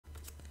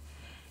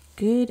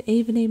Good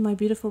evening, my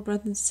beautiful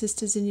brothers and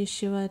sisters in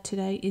Yeshua.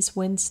 Today is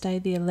Wednesday,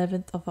 the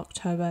 11th of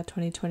October,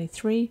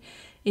 2023.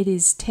 It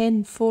is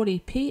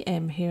 10:40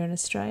 p.m. here in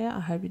Australia.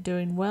 I hope you're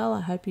doing well. I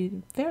hope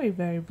you're very,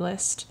 very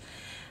blessed.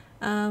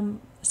 So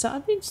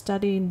I've been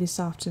studying this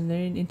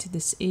afternoon into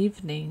this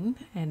evening,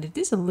 and it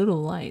is a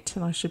little late,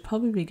 and I should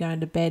probably be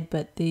going to bed,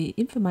 but the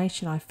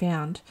information I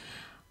found,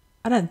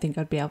 I don't think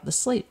I'd be able to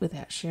sleep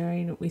without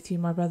sharing it with you,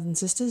 my brothers and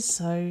sisters.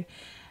 So,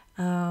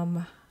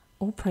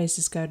 all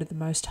praises go to the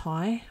Most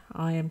High.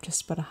 I am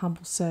just but a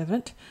humble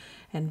servant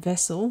and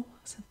vessel.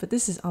 But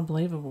this is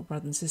unbelievable,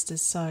 brothers and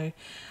sisters. So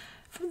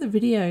from the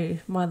video,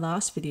 my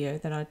last video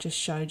that I just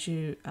showed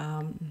you,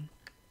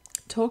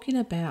 talking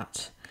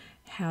about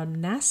how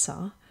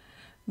NASA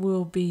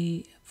will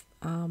be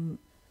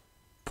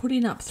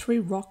putting up 3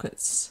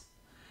 rockets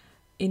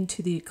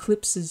into the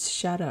eclipse's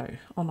shadow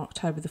on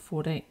October the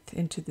 14th,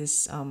 into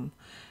this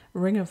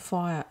ring of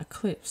fire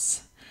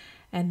eclipse.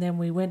 And then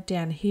we went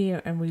down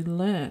here and we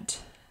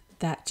learnt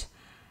that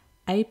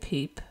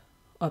Apep,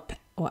 or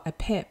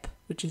Apep,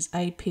 which is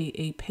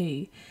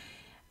APEP,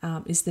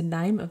 is the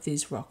name of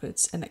these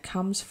rockets, and it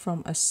comes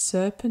from a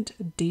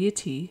serpent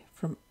deity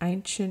from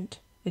ancient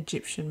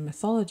Egyptian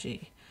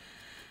mythology.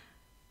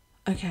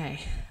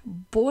 Okay,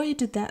 boy,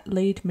 did that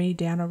lead me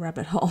down a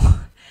rabbit hole.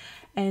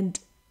 And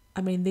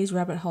I mean, these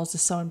rabbit holes are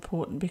so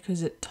important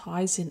because it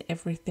ties in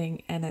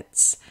everything, and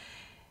it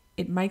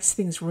makes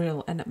things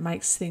real, and it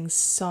makes things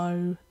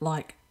so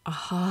like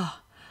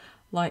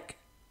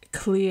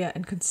clear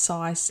and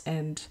concise.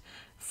 And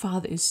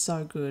Father is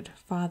so good.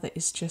 Father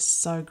is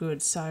just so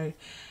good. So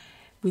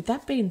with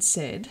that being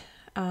said,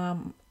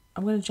 I'm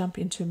going to jump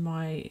into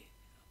my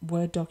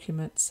Word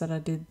documents that I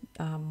did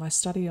my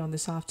study on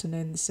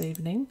this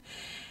evening.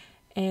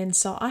 And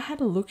so I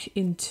had a look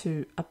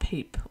into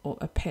Apep, or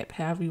Apep,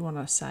 however you want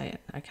to say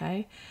it,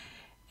 okay?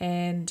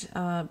 And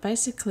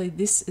basically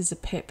this is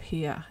Apep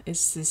here.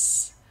 It's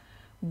this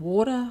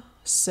water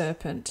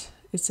serpent.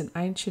 It's an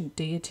ancient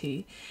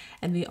deity.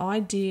 And the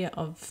idea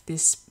of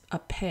this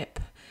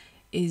Apep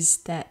is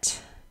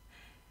that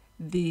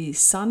the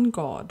sun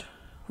god,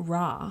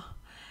 Ra,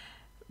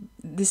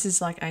 this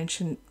is like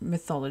ancient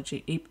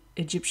mythology,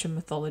 Egyptian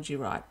mythology,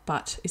 right?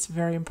 But it's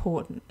very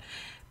important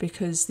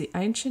because the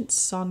ancient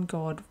sun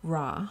god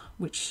Ra,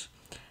 which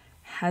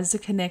has a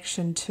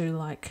connection to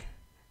like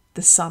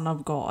the Son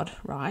of God,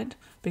 right?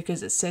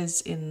 Because it says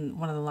in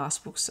one of the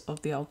last books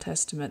of the Old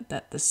Testament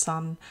that the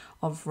Son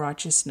of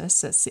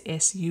Righteousness, that's the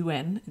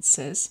S-U-N, it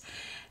says,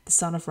 the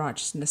Son of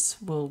Righteousness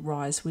will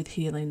rise with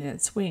healing in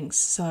its wings.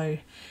 So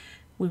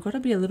we've got to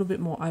be a little bit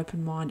more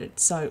open-minded.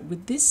 So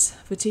with this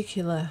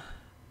particular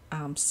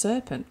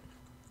serpent,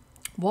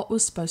 what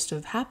was supposed to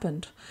have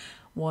happened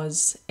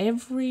was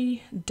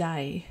every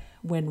day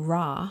when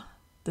Ra,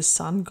 the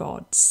sun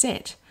god,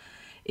 set,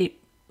 it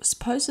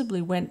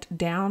supposedly went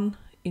down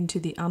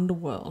into the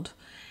underworld,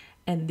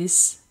 and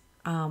this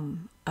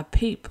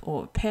Apep,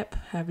 or Pep,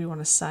 however you want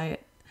to say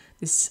it,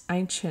 this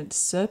ancient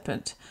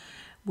serpent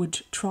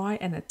would try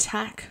and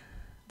attack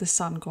the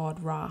sun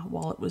god Ra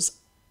while it was,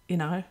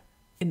 in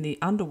the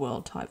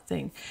underworld type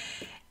thing.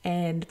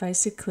 And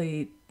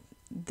basically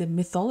the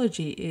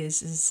mythology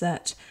is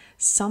that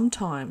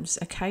sometimes,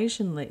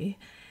 occasionally,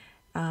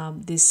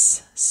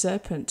 this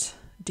serpent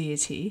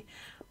deity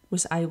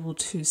was able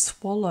to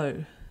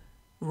swallow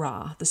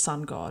Ra, the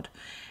sun god,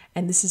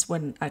 and this is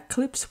when an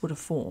eclipse would have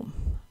formed.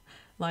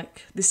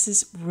 Like, this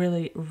is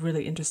really,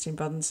 really interesting,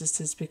 brothers and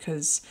sisters,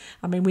 because,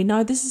 I mean, we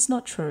know this is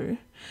not true.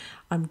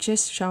 I'm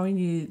just showing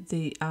you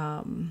the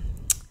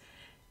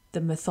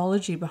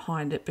mythology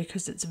behind it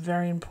because it's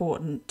very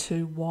important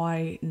to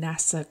why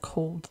NASA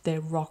called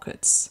their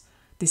rockets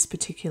this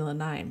particular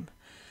name.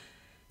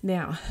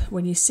 Now,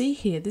 when you see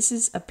here, this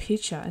is a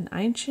picture, an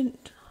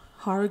ancient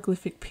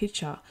hieroglyphic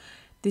picture.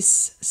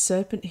 This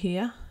serpent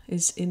here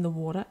is in the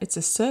water. It's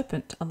a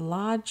serpent,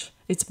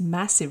 it's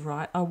massive,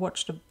 right? I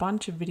watched a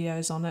bunch of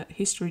videos on it,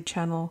 History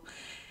Channel,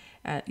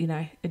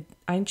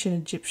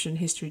 ancient Egyptian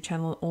History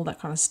Channel, all that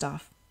kind of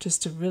stuff,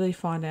 just to really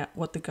find out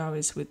what the go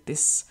is with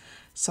this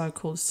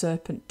so-called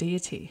serpent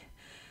deity.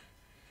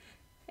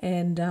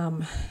 And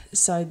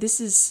so this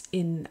is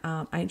in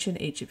ancient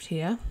Egypt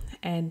here,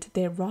 and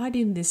they're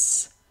riding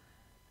this,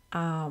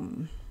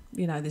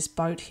 this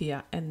boat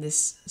here, and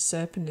this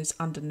serpent is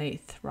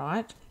underneath,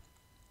 right?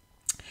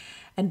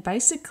 And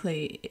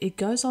basically, it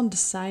goes on to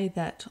say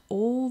that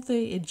all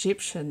the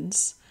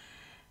Egyptians,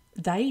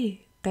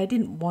 they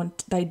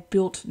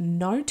built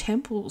no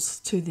temples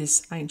to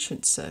this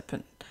ancient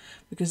serpent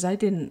because they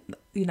didn't,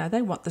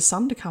 they want the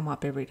sun to come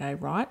up every day,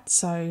 right?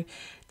 So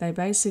they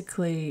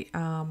basically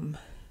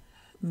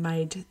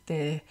made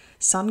their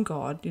sun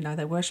god,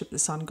 they worship the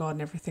sun god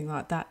and everything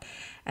like that,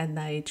 and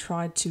they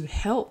tried to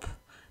help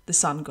the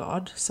sun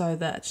god so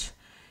that,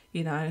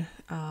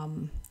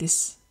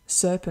 this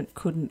serpent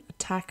couldn't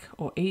attack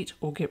or eat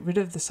or get rid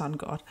of the sun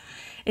god.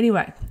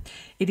 Anyway,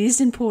 it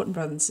is important,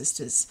 brothers and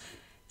sisters.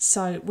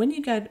 So when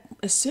you go,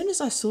 as soon as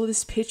I saw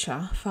this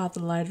picture, Father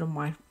laid on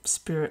my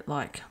spirit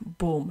like,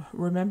 boom,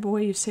 remember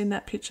where you've seen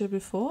that picture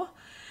before?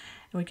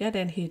 And we go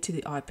down here to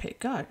the Apep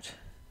goat,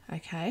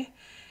 okay?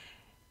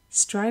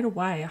 Straight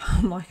away,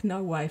 I'm like,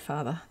 no way,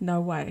 Father,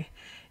 no way.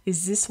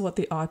 Is this what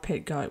the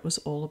Apep goat was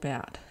all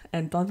about?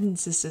 And brothers and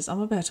sisters,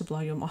 I'm about to blow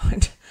your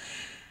mind.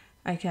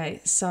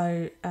 Okay,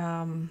 so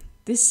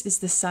this is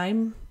the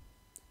same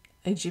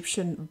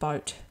Egyptian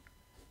boat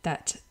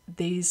that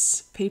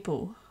these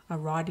people are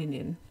riding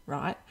in,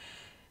 right?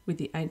 With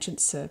the ancient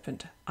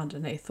serpent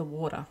underneath the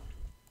water.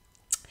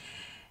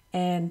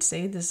 And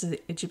see, there's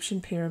the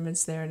Egyptian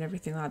pyramids there and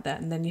everything like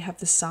that. And then you have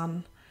the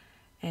sun.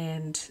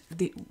 And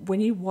when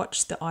you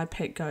watch the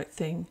Apep goat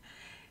thing,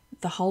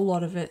 the whole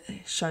lot of it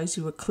shows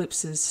you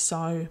eclipses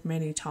so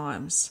many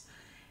times.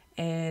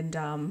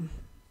 And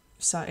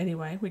so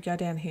anyway, we go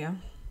down here.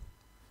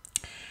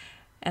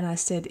 And I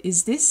said,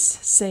 is this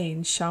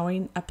scene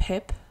showing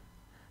Apep,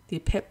 the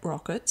Apep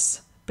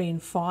rockets, being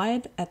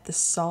fired at the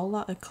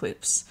solar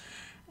eclipse?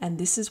 And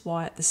this is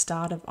why at the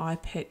start of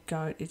Apep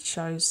goat, it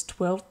shows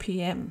 12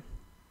 p.m.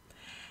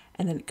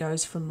 And then it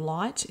goes from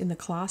light in the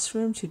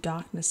classroom to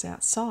darkness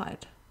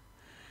outside.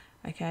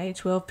 Okay,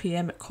 12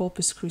 p.m. at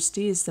Corpus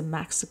Christi is the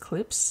max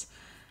eclipse.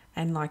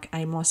 And like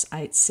Amos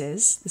 8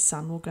 says, the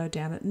sun will go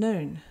down at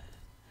noon.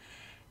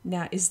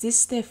 Now, is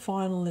this their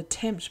final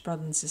attempt,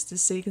 brothers and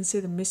sisters? So you can see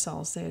the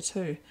missiles there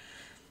too.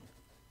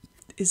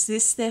 Is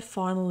this their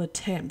final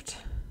attempt?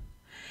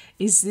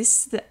 Is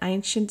this the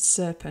ancient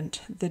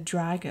serpent, the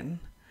dragon,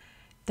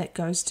 that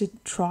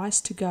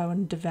tries to go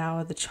and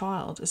devour the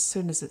child as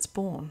soon as it's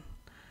born?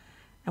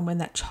 And when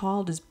that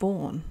child is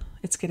born,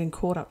 it's getting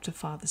caught up to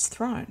Father's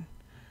throne.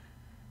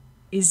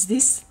 Is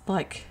this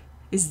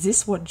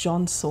what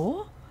John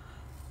saw?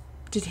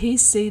 Did he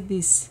see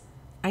this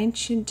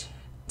ancient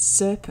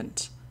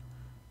serpent,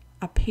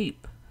 Apep,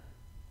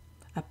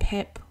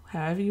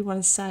 however you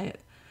want to say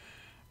it?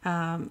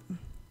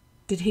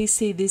 Did he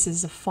see this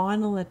as a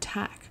final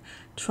attack,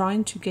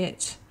 trying to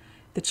get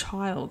the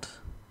child,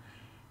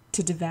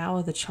 to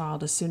devour the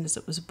child as soon as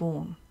it was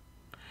born?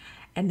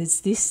 And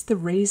is this the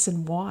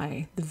reason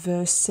why the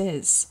verse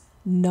says,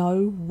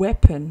 no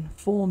weapon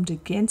formed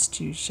against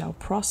you shall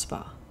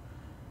prosper?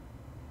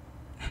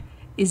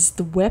 Is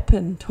the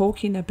weapon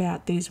talking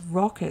about these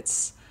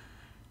rockets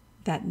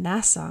that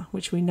NASA,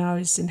 which we know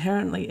is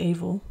inherently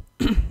evil,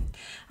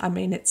 I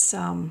mean, its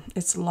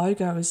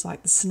logo is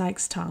like the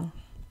snake's tongue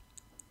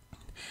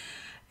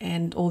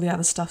and all the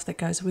other stuff that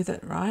goes with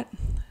it, right?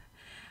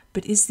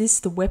 But is this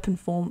the weapon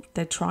form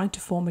they're trying to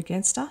form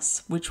against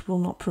us, which will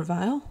not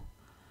prevail?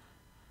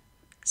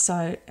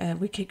 So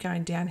we keep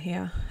going down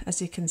here,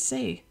 as you can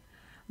see.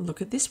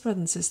 Look at this, brothers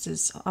and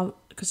sisters,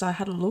 because I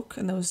had a look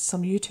and there was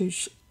some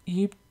YouTube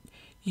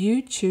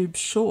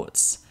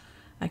shorts,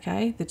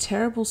 okay? The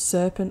terrible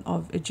serpent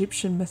of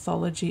Egyptian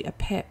mythology,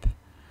 Apep,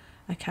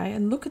 okay?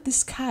 And look at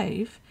this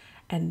cave,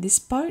 and this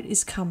boat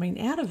is coming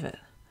out of it.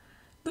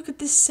 Look at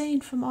this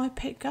scene from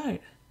Apep Goat.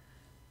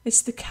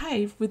 It's the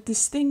cave with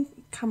this thing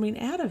coming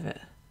out of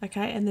it,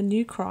 okay? And the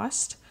new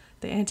Christ,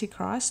 the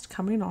Antichrist,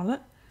 coming on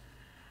it.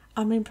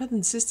 I mean, brothers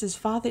and sisters,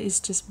 Father is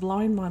just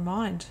blowing my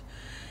mind.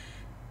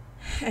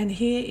 And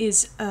here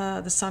is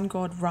the sun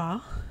god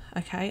Ra,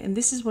 okay? And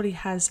this is what he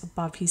has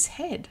above his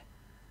head.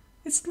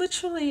 It's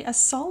literally a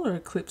solar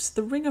eclipse,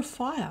 the ring of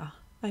fire,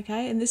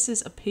 okay? And this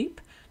is Apep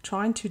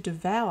trying to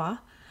devour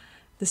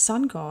the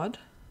sun god.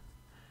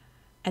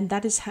 And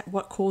that is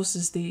what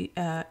causes the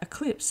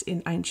eclipse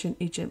in ancient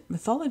Egypt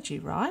mythology,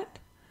 right?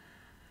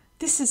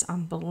 This is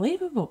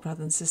unbelievable,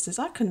 brothers and sisters.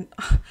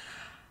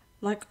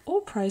 Like, all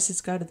praises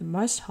go to the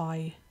Most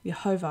High,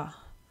 Jehovah.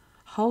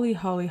 Holy,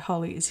 holy,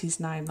 holy is his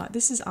name. Like,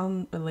 this is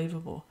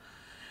unbelievable.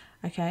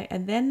 Okay,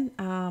 and then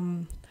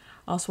I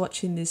was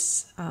watching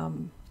this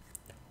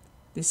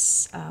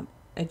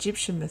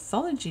Egyptian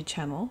mythology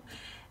channel,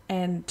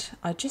 and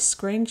I just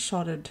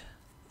screenshotted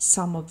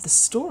some of the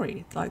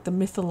story, like the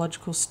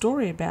mythological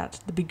story about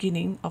the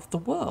beginning of the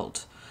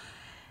world.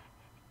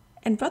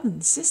 And brothers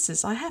and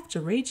sisters, I have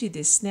to read you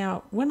this.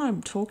 Now, when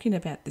I'm talking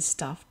about this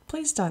stuff,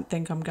 please don't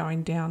think I'm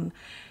going down,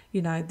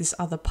 this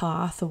other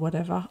path or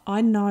whatever. I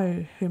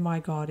know who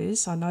my God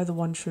is. I know the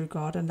one true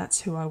God, and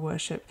that's who I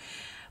worship.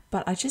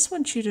 But I just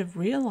want you to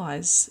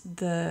realize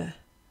the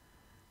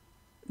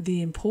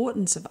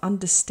importance of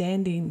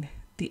understanding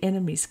the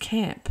enemy's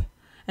camp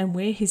and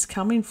where he's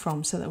coming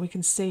from, so that we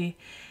can see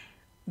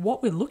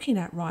what we're looking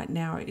at right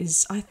now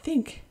is, I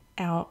think,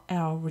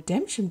 our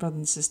redemption, brothers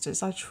and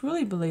sisters. I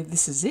truly believe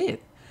this is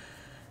it.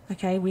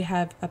 Okay, we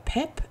have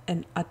Apep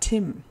and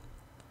Atum,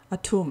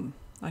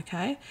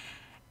 okay?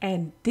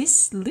 And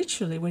this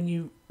literally, when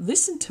you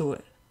listen to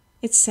it,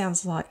 it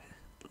sounds like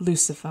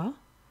Lucifer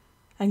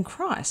and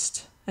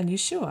Christ and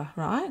Yeshua,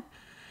 right?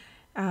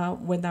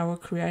 When they were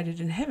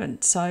created in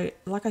heaven. So,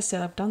 like I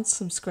said, I've done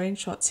some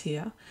screenshots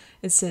here.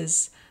 It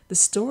says, the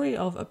story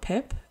of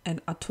Apep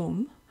and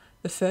Atum,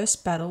 the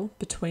first battle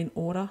between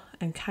order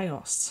and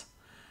chaos,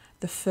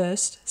 the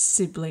first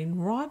sibling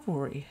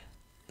rivalry.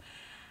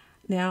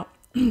 Now,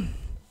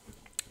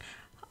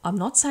 I'm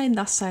not saying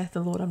thus saith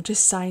the Lord, I'm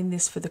just saying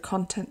this for the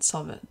contents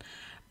of it.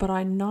 But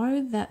I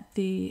know that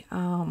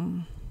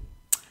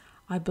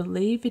I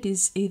believe it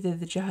is either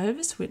the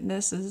Jehovah's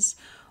Witnesses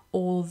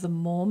or the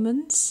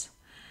Mormons,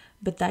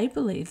 but they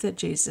believe that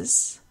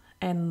Jesus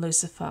and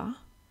Lucifer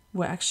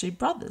were actually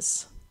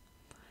brothers.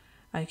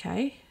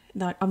 Okay?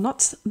 No, I'm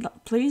not,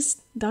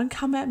 please don't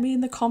come at me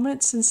in the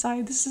comments and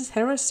say this is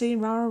heresy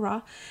and rah, rah,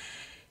 rah.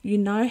 You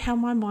know how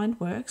my mind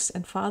works,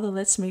 and Father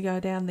lets me go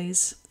down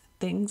these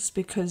things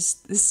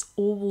because this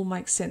all will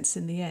make sense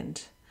in the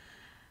end.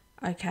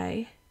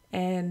 Okay?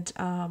 And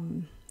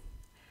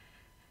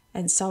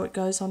so it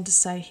goes on to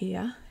say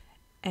here,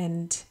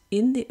 and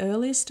in the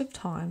earliest of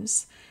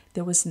times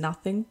there was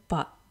nothing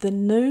but the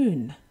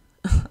noon,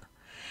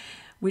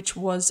 which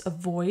was a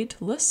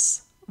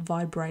voidless,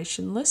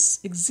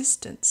 vibrationless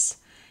existence.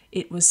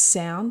 It was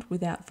sound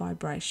without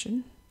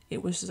vibration.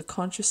 It was a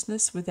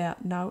consciousness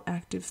without no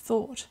active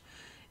thought.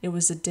 It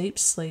was a deep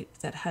sleep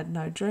that had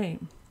no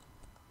dream.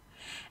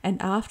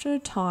 And after a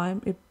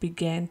time it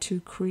began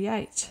to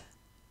create.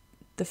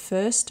 The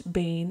first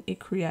being it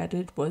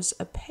created was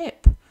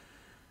Apep,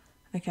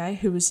 okay,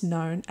 who was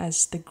known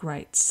as the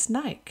Great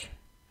Snake,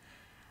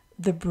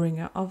 the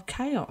bringer of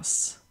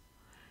chaos,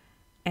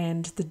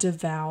 and the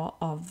devourer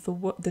of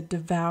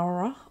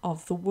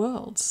the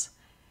worlds.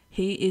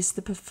 He is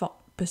the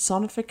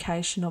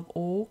personification of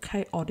all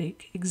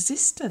chaotic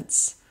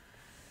existence.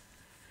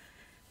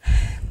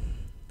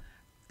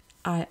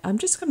 I'm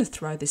just going to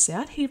throw this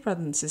out here,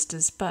 brothers and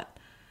sisters, but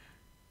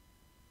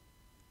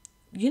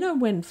you know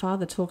when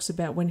Father talks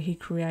about when he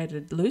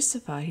created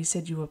Lucifer, he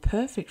said you were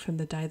perfect from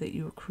the day that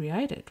you were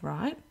created,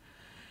 right?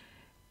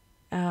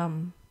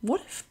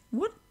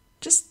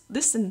 Just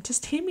listen,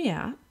 just hear me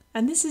out.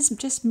 And this is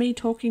just me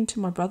talking to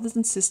my brothers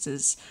and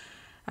sisters,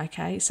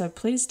 okay? So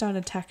please don't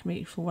attack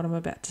me for what I'm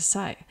about to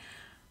say.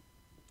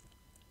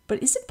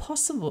 But is it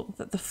possible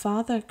that the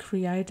Father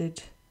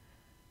created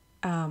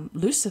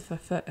Lucifer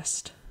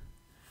first,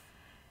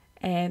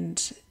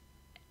 and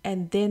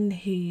then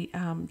he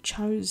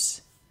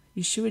chose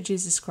Yeshua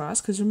Jesus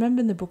Christ? Because remember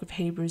in the book of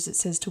Hebrews it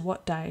says to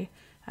what day,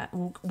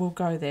 we'll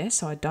go there,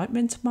 so I don't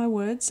mince my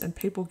words and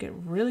people get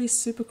really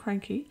super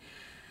cranky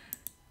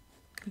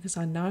because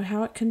I know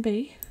how it can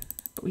be,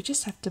 but we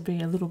just have to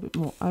be a little bit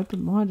more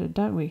open-minded,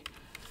 don't we?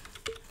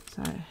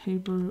 So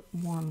Hebrew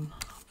 1, I'm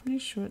pretty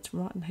sure it's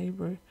right in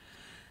Hebrew.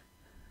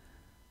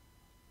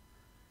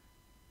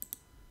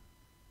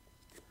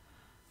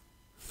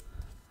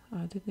 Oh,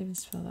 I didn't even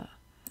spell that.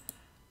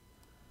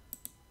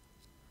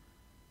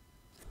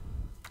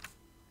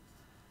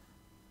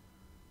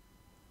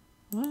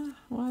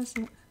 Why is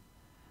it?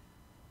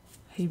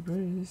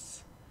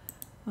 Hebrews.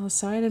 Oh,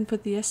 sorry, I didn't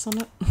put the S on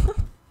it.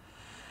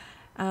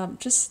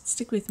 Just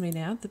stick with me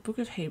now. The book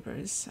of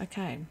Hebrews.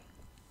 Okay.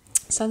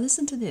 So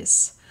listen to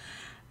this.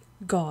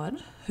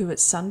 God, who at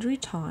sundry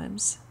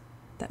times,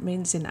 that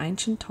means in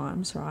ancient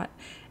times, right,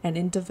 and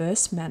in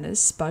diverse manners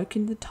spoke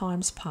in the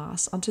times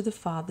past unto the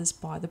fathers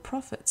by the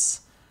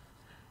prophets.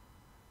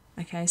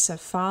 Okay, so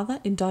Father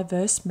in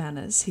diverse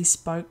manners, he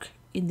spoke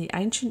in the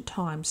ancient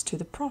times to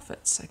the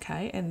prophets,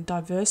 okay? And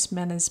diverse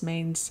manners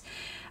means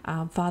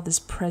Father's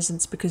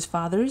presence, because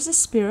Father is a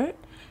spirit.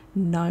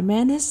 No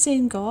man has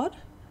seen God.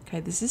 Okay,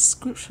 this is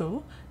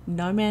scriptural.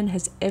 No man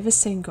has ever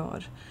seen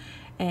God.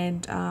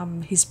 And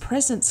his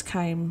presence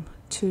came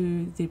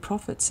to the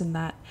prophets in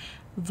that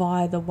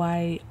via the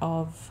way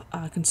of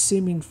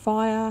consuming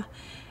fire,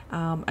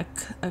 a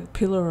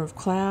pillar of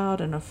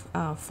cloud and a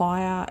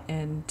fire,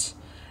 and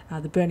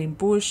the burning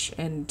bush,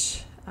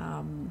 and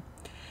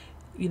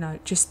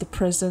just the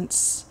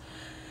presence,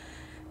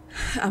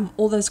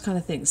 all those kind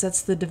of things.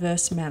 That's the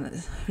diverse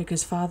manner,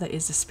 because Father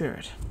is a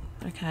spirit,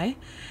 okay?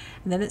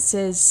 And then it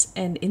says,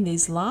 and in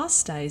these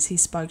last days he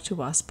spoke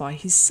to us by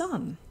his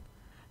Son,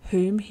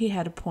 whom he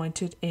had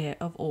appointed heir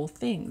of all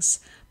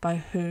things, by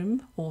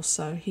whom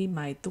also he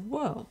made the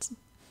world,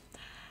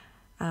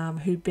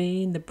 who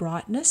being the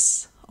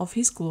brightness of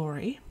his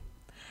glory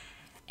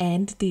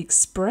and the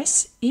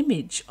express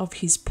image of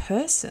his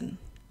person.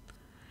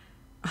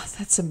 Oh,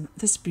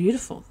 that's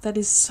beautiful. That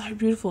is so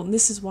beautiful. And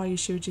this is why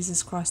Yeshua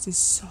Jesus Christ is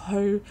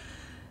so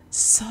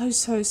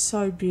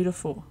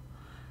beautiful.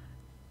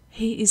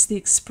 He is the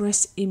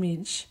express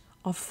image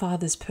of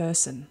Father's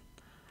person.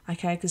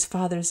 Okay, because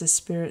Father is a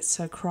spirit,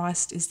 so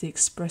Christ is the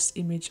express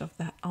image of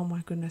that. Oh my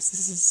goodness,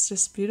 this is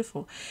just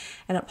beautiful.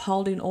 And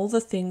upholding all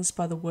the things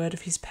by the word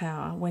of his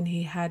power, when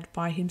he had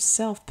by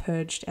himself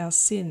purged our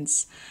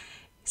sins,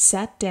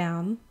 sat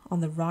down on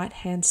the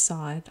right-hand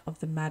side of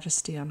the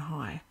majesty on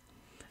high.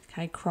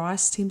 Okay,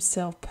 Christ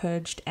himself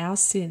purged our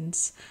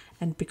sins,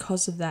 and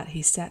because of that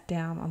he sat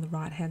down on the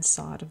right-hand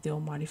side of the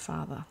Almighty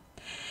Father.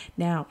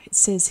 Now, it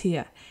says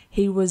here,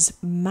 he was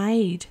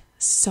made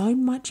so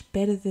much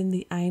better than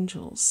the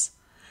angels,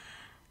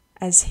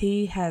 as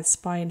he has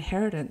by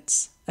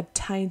inheritance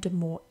obtained a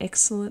more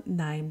excellent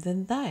name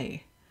than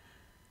they.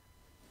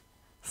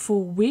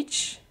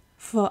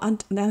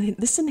 Now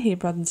listen here,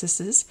 brothers and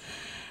sisters,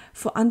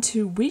 for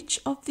unto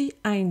which of the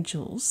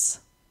angels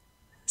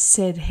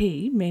said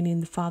he,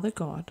 meaning the Father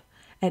God,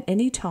 at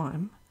any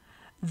time,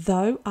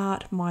 Thou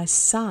art my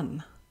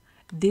Son,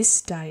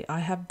 this day I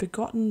have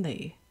begotten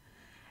thee.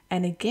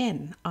 And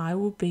again, I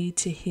will be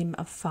to him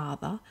a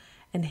father,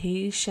 and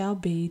he shall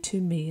be to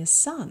me a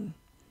son.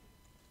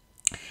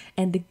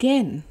 And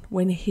again,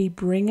 when he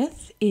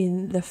bringeth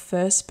in the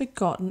first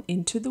begotten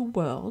into the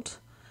world,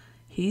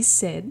 he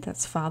said,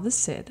 that's Father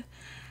said,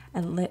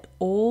 and let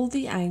all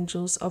the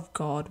angels of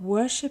God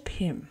worship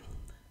him.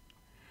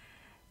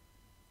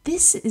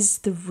 This is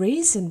the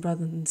reason,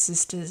 brothers and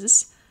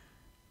sisters,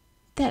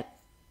 that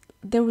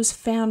there was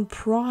found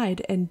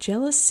pride and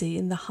jealousy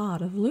in the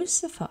heart of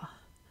Lucifer.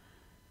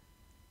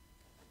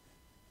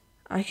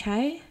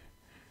 Okay?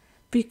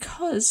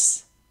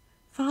 Because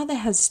Father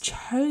has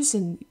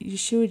chosen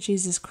Yeshua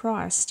Jesus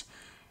Christ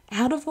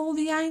out of all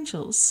the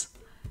angels.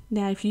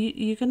 Now, if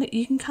you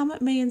can come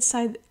at me and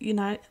say,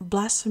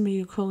 blasphemy,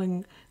 you're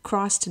calling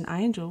Christ an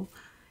angel.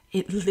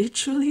 It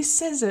literally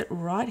says it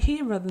right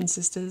here, brothers and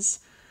sisters.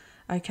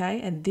 Okay,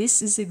 and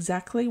this is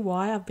exactly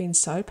why I've been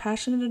so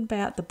passionate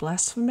about the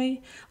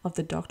blasphemy of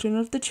the doctrine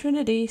of the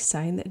Trinity,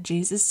 saying that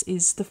Jesus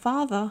is the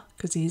Father,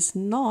 because he's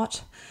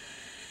not.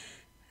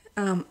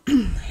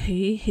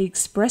 He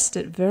expressed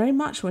it very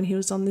much when he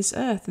was on this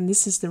earth, and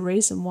this is the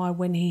reason why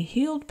when he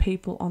healed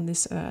people on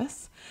this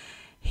earth,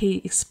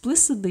 he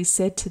explicitly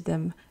said to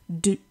them,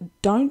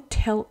 don't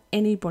tell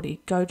anybody,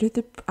 go to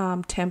the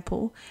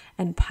temple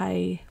and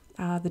pay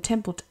the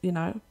temple,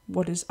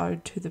 what is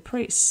owed to the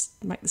priests,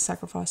 make the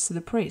sacrifice to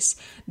the priests.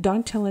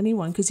 Don't tell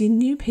anyone, because he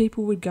knew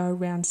people would go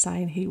around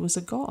saying he was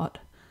a god.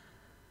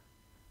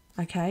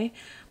 Okay,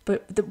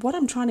 but what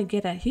I'm trying to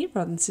get at here,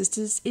 brothers and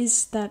sisters,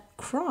 is that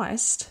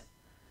Christ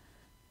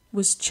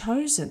was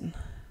chosen.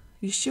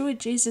 Yeshua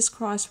Jesus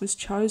Christ was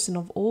chosen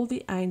of all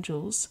the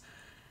angels.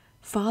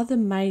 Father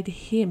made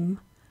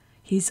him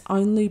his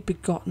only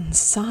begotten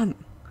son.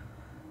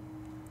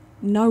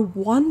 No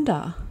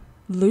wonder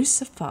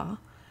Lucifer,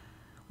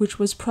 he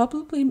was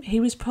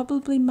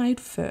probably made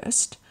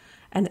first,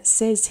 and it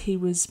says he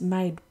was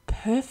made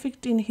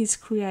perfect in his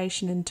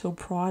creation until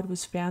pride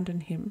was found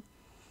in him.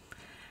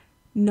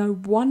 No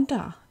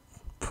wonder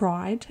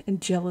pride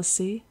and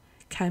jealousy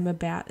came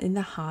about in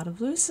the heart of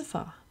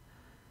Lucifer.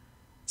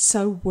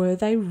 So were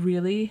they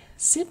really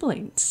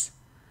siblings?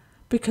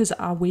 Because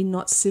are we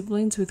not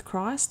siblings with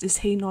Christ? Is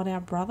he not our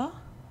brother?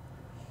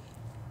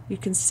 You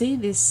can see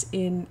this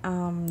in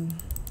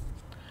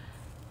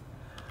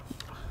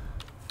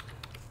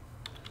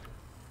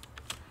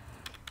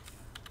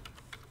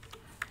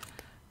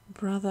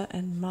brother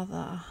and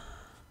mother.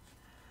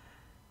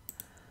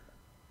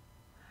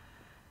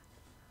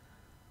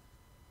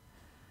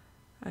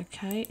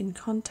 Okay, in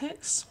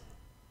context.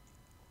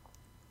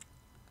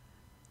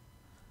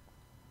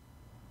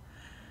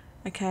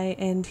 Okay,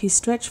 and he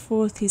stretched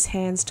forth his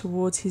hands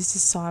towards his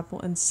disciple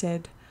and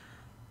said,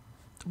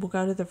 we'll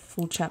go to the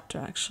full chapter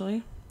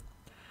actually.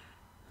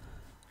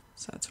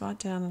 So it's right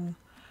down in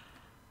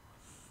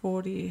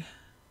 40.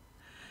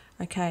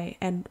 Okay,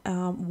 and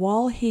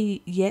while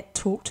he yet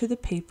talked to the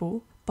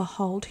people,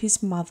 behold,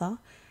 his mother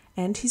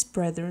and his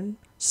brethren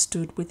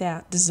stood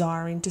without,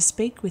 desiring to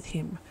speak with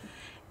him.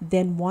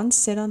 Then one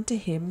said unto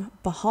him,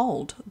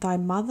 behold, thy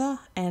mother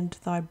and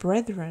thy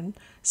brethren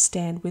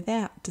stand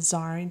without,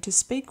 desiring to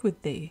speak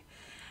with thee.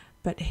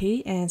 But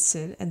he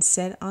answered and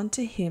said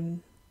unto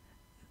him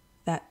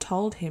that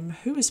told him,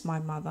 who is my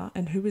mother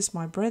and who is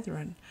my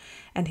brethren?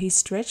 And he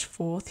stretched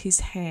forth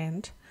his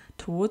hand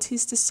towards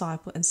his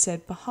disciple and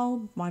said,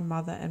 behold, my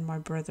mother and my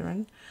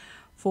brethren,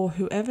 for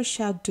whoever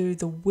shall do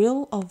the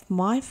will of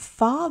my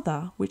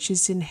Father which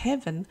is in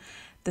heaven,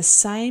 the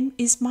same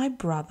is my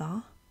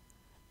brother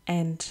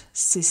and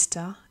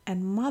sister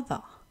and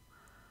mother.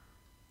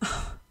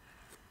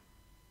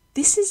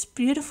 This is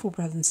beautiful,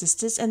 brothers and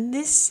sisters, and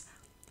this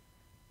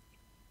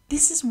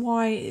is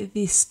why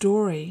this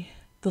story,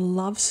 the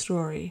love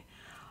story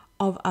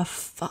of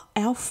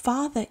our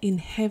Father in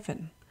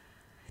heaven,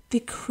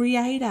 the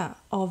creator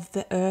of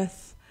the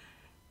earth,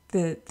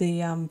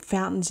 the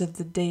fountains of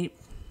the deep.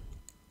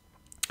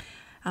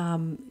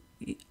 And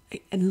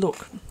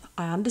look,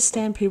 I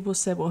understand people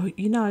say, well,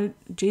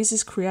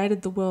 Jesus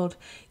created the world.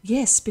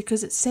 Yes,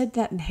 because it said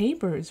that in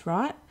Hebrews,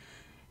 right?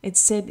 It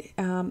said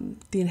the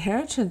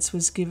inheritance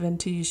was given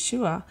to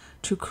Yeshua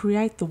to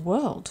create the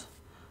world.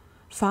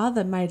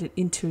 Father made it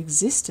into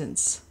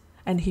existence,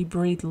 and he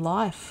breathed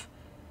life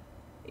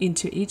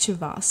into each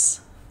of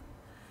us.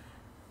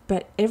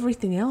 But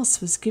everything else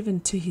was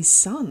given to his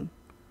Son.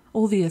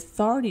 All the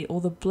authority,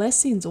 all the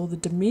blessings, all the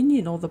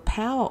dominion, all the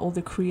power, all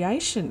the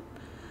creation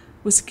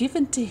was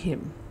given to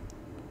him.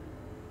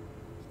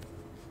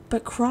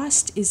 But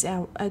Christ is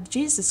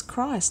Jesus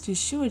Christ,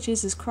 Yeshua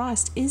Jesus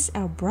Christ is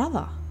our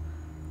brother.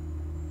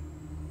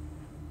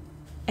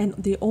 And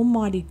the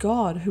Almighty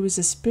God, who is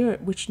a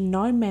spirit which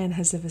no man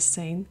has ever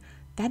seen,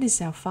 that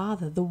is our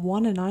Father, the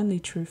one and only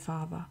true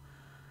Father.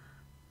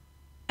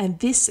 And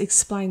this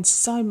explains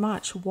so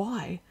much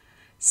why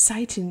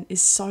Satan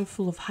is so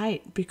full of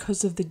hate,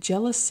 because of the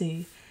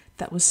jealousy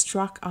that was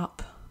struck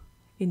up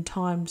in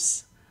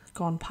times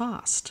gone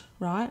past,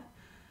 right?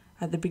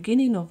 At the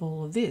beginning of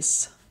all of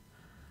this.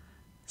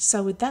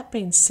 So with that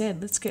being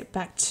said, let's get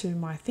back to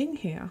my thing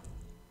here.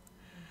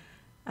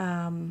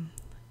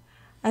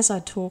 as I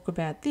talk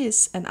about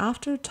this, and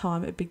after a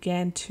time it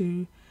began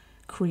to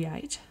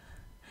create.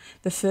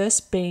 The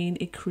first being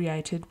it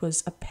created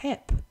was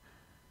Apep,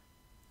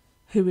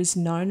 who is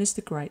known as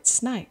the great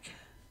snake,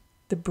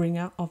 the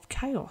bringer of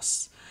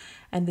chaos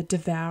and the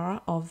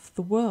devourer of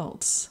the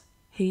worlds.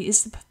 He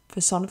is the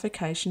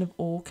personification of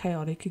all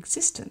chaotic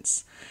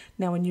existence.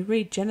 Now, when you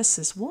read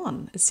Genesis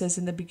 1, it says,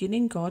 "In the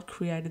beginning God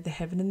created the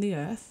heaven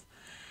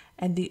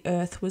and the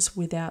earth was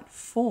without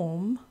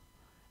form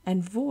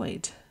and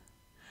void,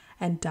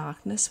 and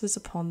darkness was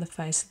upon the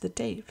face of the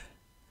deep.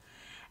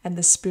 And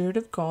the Spirit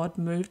of God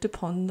moved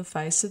upon the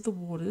face of the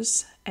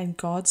waters, and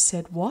God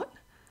said," what?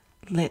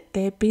 "Let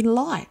there be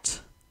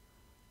light."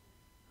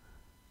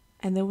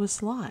 And there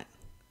was light.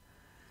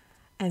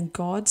 And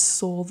God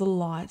saw the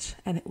light,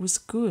 and it was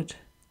good.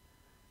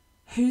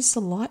 Who's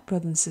the light,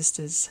 brothers and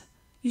sisters?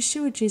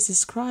 Yeshua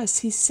Jesus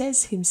Christ. He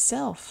says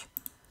himself,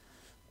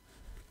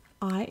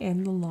 "I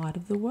am the light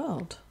of the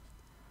world."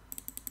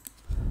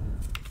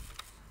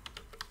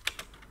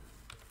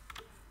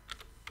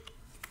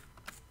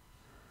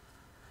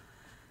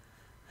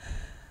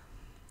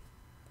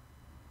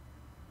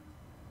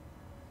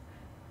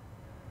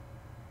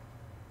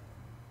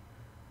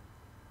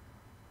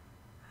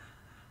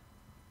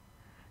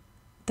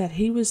 That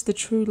he was the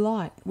true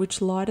light, which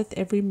lighteth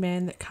every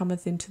man that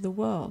cometh into the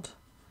world.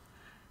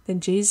 Then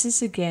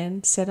Jesus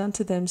again said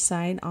unto them,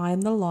 saying, "I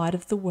am the light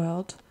of the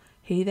world.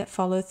 He that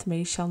followeth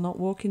me shall not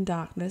walk in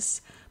darkness,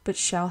 but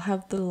shall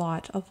have the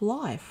light of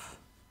life."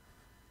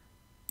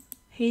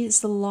 He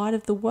is the light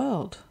of the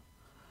world.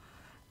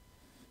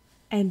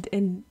 And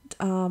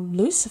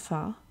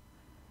Lucifer,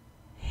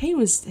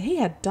 he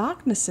had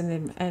darkness in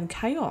him and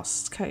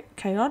chaos,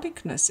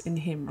 chaoticness in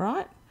him,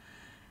 right?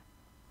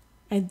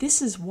 And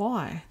this is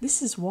why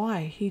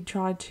he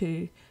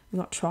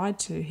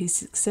he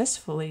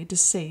successfully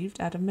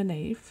deceived Adam and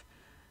Eve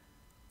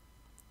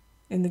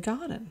in the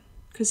garden,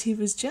 because he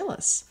was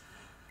jealous.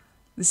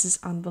 This is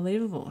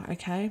unbelievable,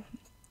 okay?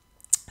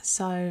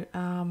 So,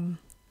 and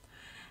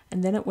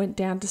then it went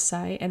down to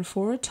say, "And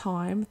for a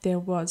time there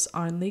was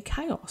only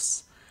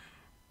chaos.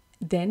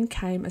 Then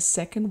came a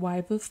second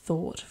wave of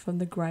thought from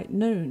the great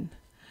noon.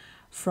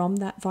 From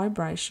that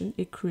vibration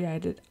it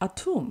created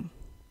Atum,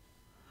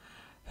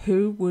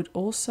 who would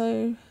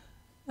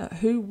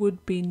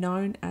be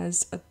known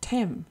as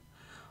Atem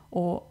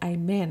or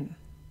Amen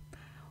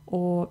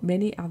or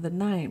many other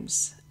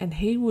names, and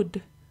he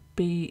would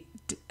be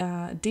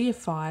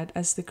deified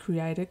as the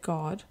creator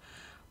God,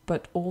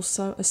 but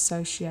also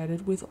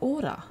associated with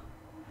order."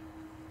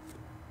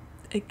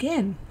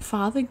 Again,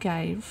 Father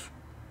gave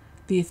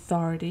the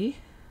authority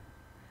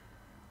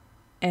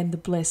and the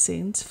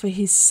blessings for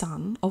his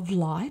Son of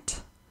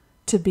light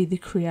to be the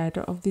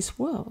creator of this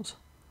world.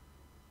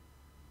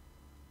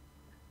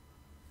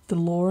 The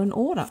law and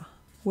order,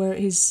 where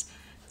is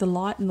the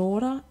light and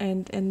order,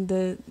 and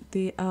the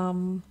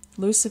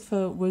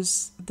Lucifer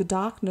was the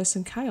darkness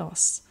and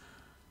chaos.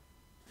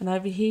 And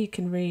over here you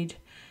can read,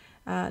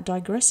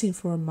 digressing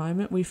for a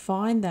moment, we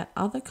find that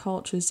other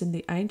cultures in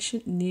the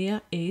ancient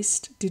Near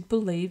East did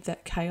believe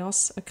that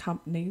chaos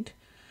accompanied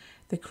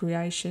the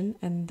creation,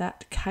 and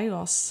that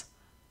chaos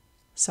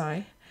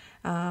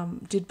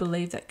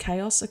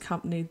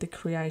accompanied the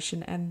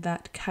creation, and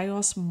that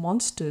chaos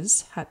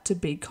monsters had to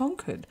be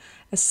conquered,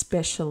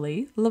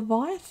 especially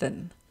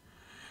Leviathan.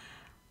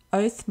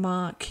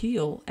 Othmar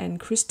Keel and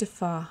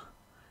Christopher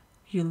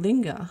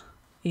Eulinger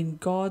in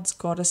Gods,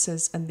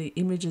 Goddesses and the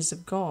Images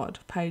of God,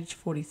 page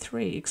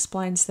 43,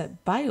 explains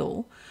that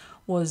Baal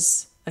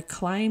was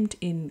acclaimed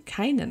in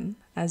Canaan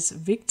as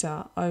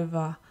victor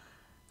over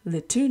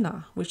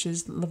Letuna, which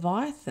is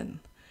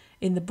Leviathan.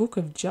 In the book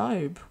of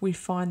Job, we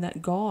find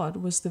that God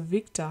was the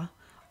victor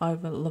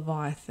over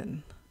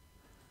Leviathan.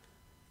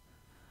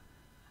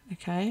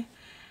 Okay?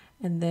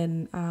 And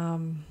then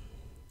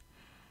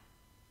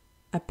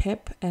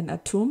Apep and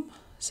Atum.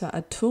 So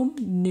Atum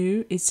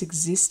knew its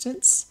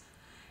existence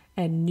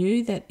and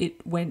knew that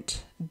it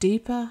went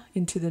deeper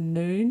into the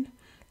noon,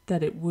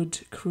 that it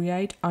would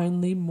create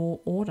only more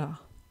order.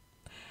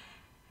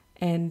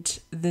 And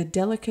the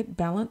delicate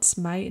balance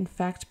may in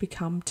fact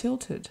become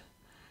tilted.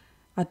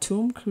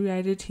 Atum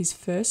created his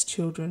first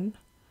children,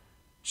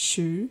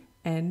 Shu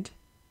and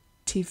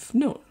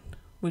Tifnut,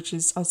 which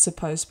is, I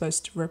suppose,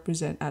 supposed to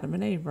represent Adam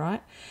and Eve,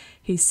 right?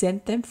 He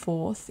sent them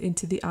forth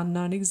into the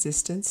unknown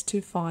existence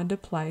to find a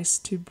place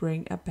to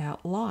bring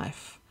about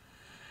life.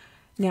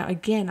 Now,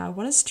 again, I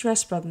want to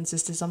stress, brothers and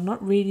sisters, I'm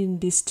not reading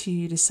this to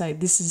you to say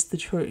this is the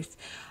truth.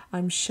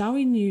 I'm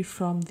showing you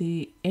from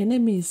the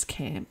enemy's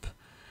camp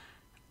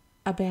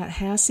about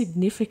how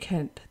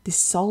significant this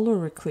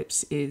solar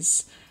eclipse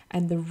is,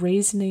 and the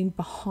reasoning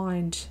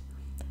behind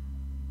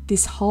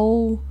this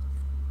whole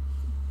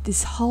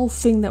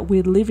thing that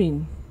we're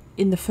living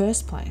in the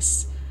first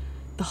place,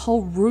 the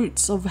whole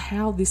roots of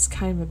how this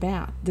came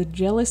about, the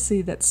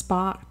jealousy that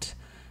sparked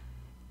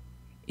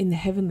in the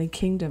heavenly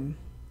kingdom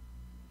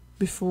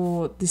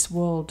before this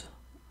world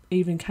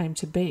even came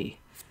to be.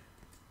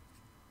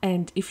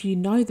 And if you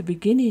know the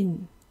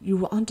beginning, you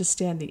will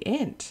understand the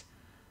end.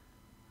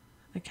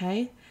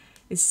 Okay?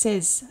 It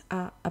says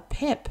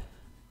Apep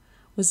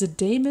was a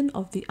demon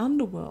of the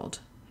underworld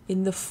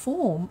in the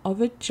form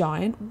of a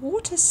giant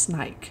water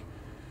snake.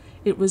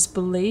 It was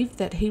believed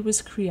that he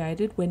was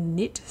created when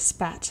Nit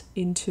spat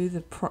into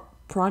the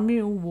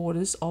primeval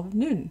waters of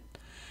Nun.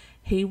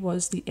 He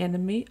was the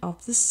enemy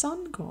of the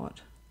sun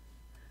god.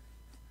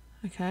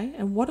 Okay,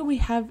 and what do we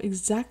have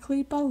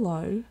exactly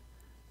below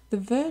the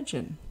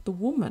virgin, the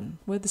woman,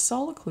 where the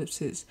solar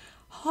eclipse is?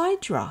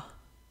 Hydra,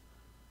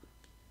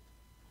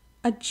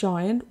 a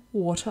giant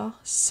water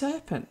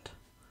serpent.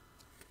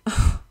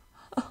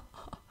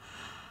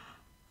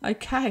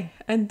 Okay,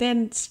 and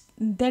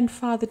then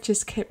Father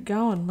just kept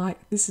going,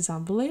 like, this is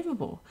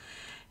unbelievable.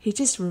 He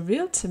just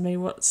revealed to me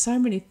what so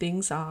many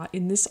things are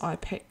in this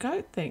Apep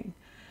goat thing.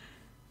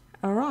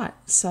 All right,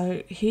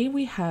 so here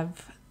we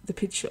have the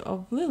picture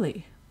of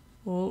Lily,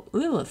 or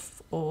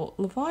Lilith, or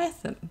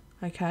Leviathan,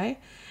 okay?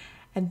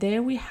 And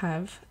there we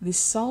have this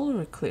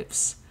solar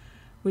eclipse,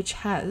 which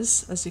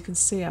has, as you can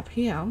see up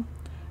here,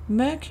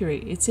 Mercury.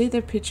 It's either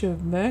a picture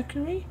of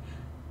Mercury,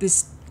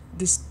 this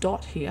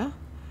dot here,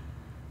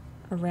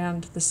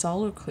 around the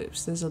solar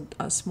eclipse, there's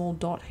a small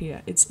dot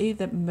here. It's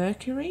either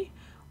Mercury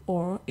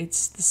or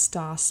it's the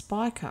star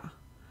Spica.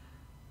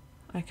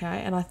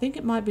 Okay, and I think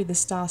it might be the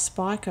star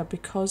Spica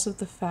because of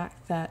the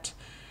fact that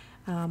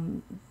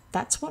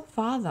that's what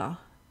Father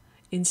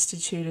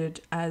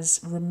instituted as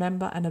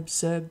remember and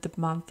observe the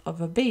month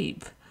of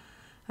Abib.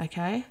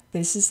 Okay,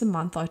 this is the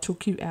month I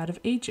took you out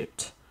of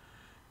Egypt.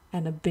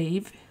 And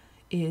Abib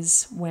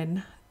is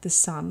when the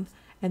sun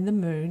and the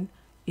moon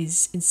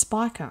is in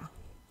Spica.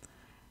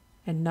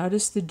 And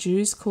notice the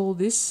Jews call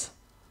this,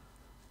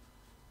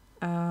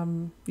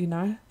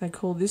 they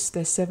call this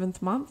their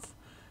 7th month,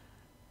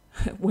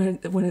 when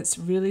it's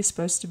really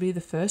supposed to be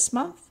the 1st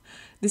month.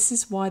 This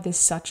is why there's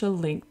such a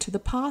link to the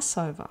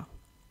Passover.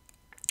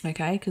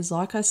 Okay, because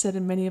like I said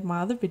in many of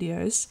my other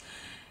videos,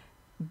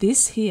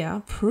 this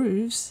here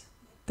proves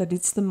that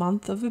it's the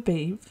month of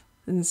Abib,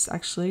 and it's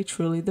actually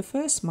truly the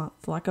 1st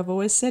month. Like I've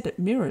always said, it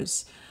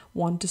mirrors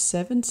 1 to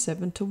 7,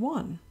 7 to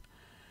 1.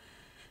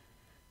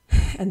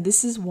 And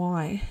this is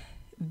why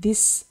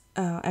this,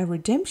 a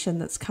redemption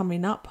that's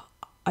coming up,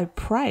 I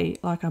pray,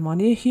 like I'm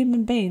only a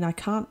human being, I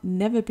can't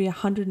never be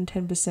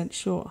 110%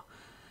 sure.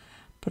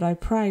 But I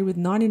pray with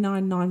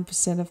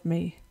 99.9% of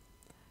me,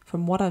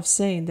 from what I've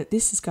seen, that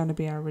this is going to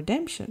be our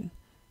redemption.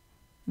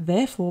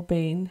 Therefore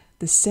being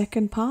the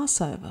 2nd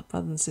Passover,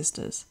 brothers and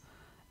sisters.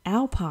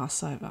 Our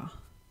Passover.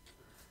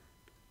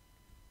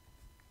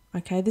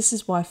 Okay, this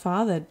is why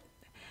Father,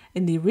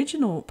 in the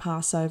original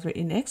Passover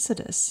in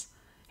Exodus,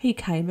 he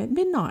came at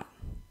midnight.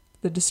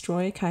 The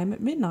destroyer came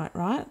at midnight,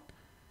 right?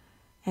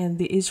 And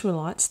the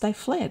Israelites, they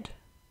fled.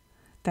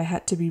 They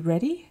had to be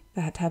ready.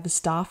 They had to have a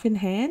staff in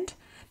hand.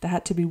 They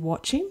had to be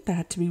watching. They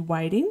had to be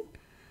waiting.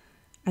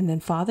 And then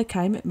Father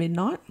came at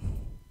midnight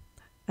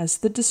as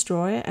the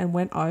destroyer and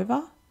went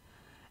over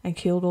and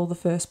killed all the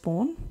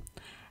firstborn.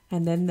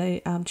 And then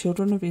the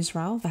children of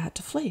Israel, they had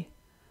to flee.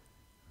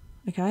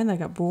 Okay, and they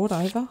got brought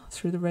over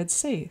through the Red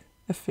Sea,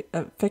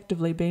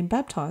 effectively being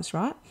baptized,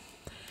 right?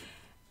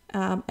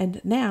 And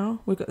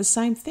now we've got the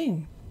same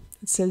thing.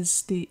 It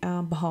says,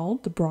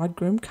 behold, the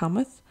bridegroom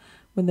cometh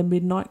when the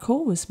midnight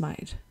call was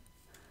made.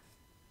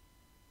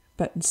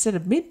 But instead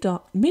of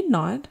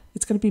midnight,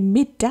 it's going to be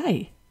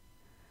midday.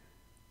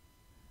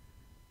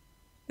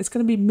 It's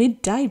going to be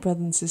midday,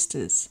 brothers and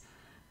sisters.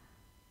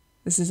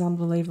 This is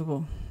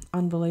unbelievable.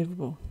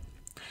 Unbelievable.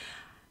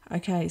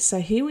 Okay, so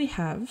here we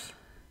have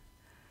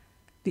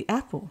the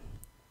apple.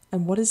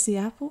 And what is the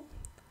apple?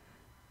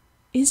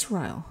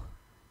 Israel.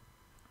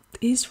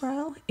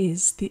 Israel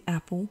is the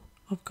apple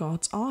of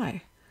God's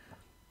eye.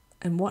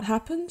 And what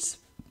happens?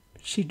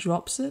 She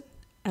drops it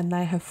and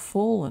they have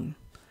fallen.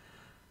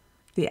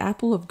 The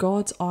apple of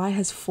God's eye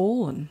has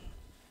fallen.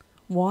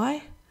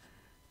 Why?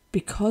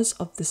 Because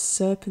of the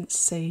serpent's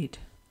seed.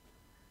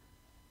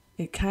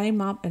 It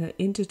came up and it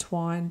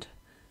intertwined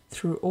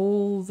through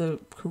all the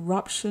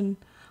corruption,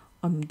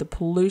 the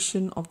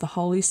pollution of the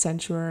holy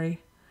sanctuary,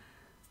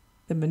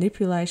 the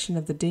manipulation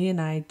of the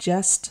DNA,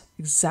 just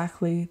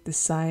exactly the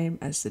same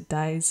as the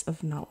days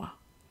of Noah.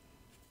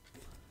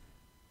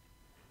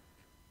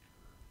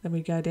 Then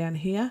we go down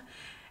here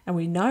and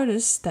we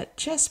notice that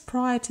just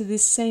prior to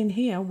this scene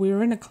here, we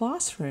were in a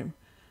classroom.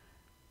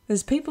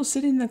 There's people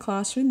sitting in the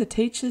classroom, the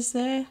teacher's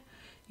there,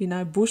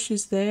 Bush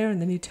is there,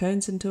 and then he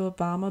turns into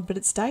Obama, but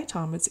it's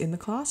daytime, it's in the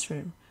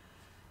classroom.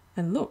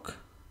 And look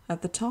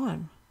at the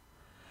time.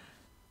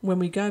 When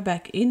we go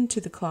back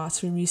into the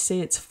classroom, you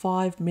see it's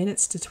 5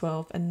 minutes to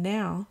 12, and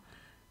now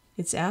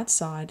it's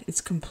outside.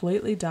 It's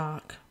completely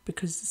dark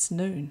because it's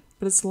noon.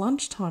 But it's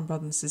lunchtime,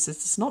 brothers and sisters.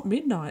 It's not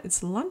midnight,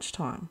 it's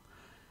lunchtime.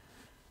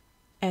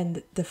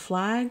 And the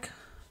flag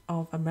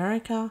of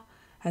America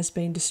has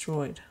been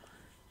destroyed.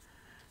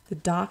 The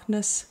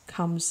darkness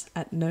comes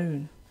at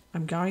noon.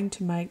 I'm going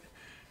to make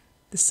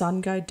the sun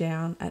go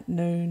down at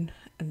noon,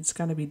 and it's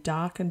going to be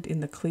darkened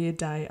in the clear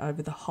day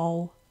over the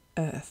whole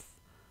earth.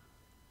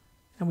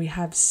 And we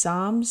have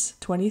Psalms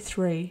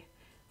 23,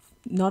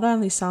 not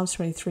only Psalms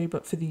 23,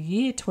 but for the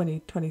year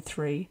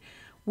 2023,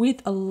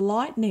 with a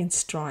lightning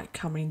strike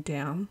coming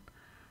down,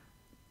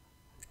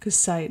 because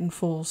Satan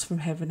falls from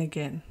heaven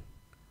again.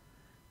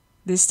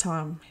 This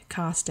time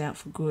cast out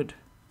for good.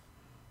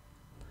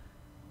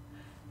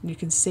 And you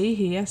can see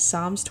here,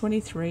 Psalms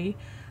 23,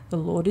 the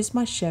Lord is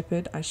my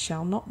shepherd, I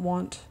shall not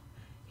want.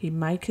 He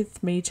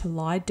maketh me to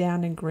lie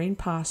down in green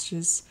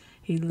pastures.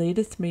 He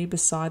leadeth me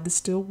beside the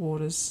still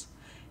waters.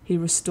 He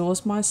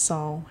restores my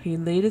soul. He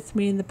leadeth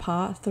me in the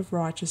path of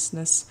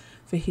righteousness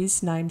for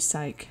his name's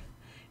sake.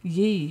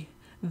 Yea,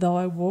 though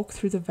I walk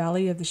through the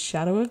valley of the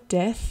shadow of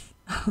death,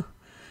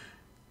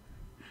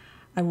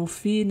 I will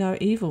fear no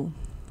evil.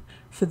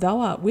 For thou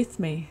art with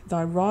me,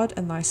 thy rod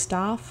and thy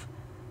staff.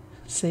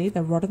 See,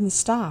 the rod and the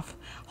staff.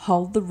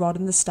 Hold the rod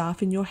and the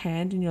staff in your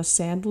hand and your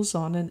sandals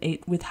on, and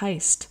eat with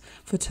haste.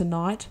 For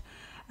tonight,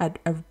 at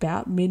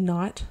about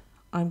midnight,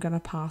 I'm going to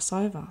pass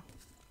over.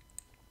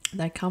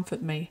 They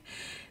comfort me.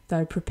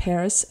 Thou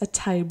preparest a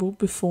table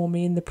before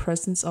me in the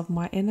presence of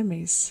my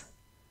enemies.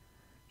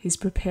 He's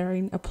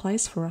preparing a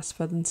place for us,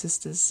 brothers and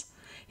sisters.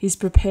 He's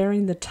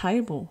preparing the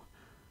table.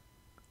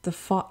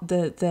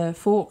 The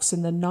forks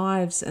and the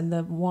knives and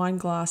the wine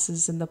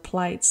glasses and the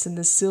plates and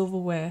the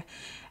silverware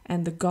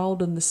and the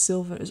gold and the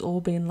silver is all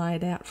being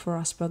laid out for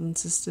us, brothers and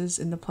sisters,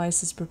 in the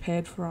places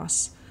prepared for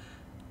us.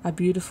 A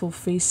beautiful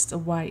feast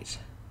await.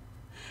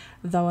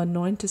 Thou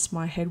anointest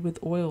my head with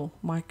oil,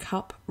 my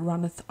cup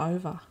runneth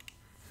over.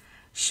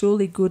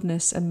 Surely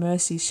goodness and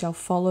mercy shall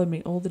follow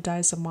me all the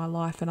days of my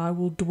life, and I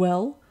will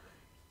dwell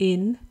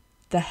in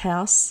the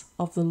house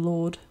of the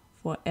Lord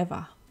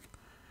forever.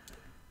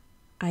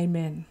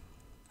 Amen.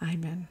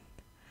 Amen.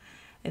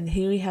 And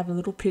here we have a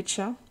little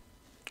picture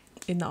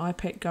in the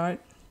Apep goat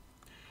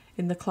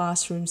in the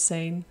classroom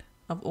scene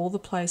of all the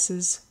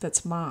places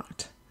that's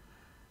marked.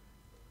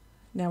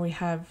 Now we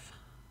have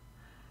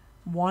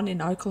one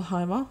in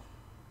Oklahoma.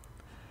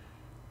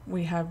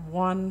 We have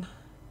one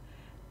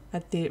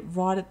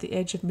right at the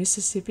edge of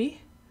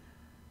Mississippi.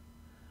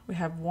 We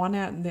have one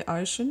out in the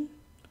ocean.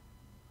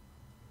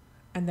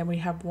 And then we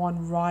have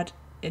one right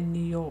in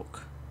New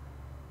York.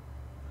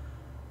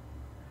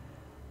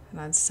 And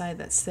I'd say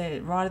that's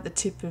there, right at the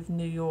tip of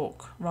New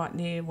York, right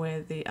near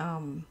where the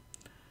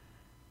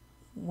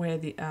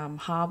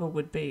harbour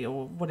would be,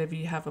 or whatever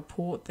you have a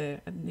port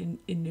there in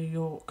New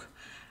York.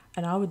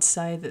 And I would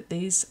say that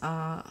these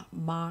are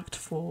marked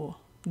for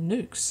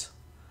nukes.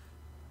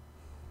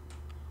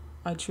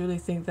 I truly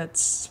think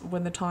that's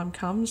when the time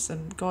comes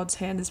and God's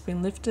hand has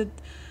been lifted,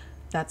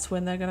 that's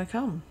when they're going to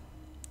come.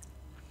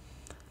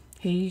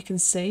 Here you can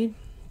see,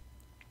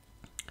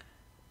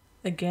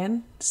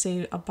 again,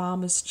 see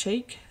Obama's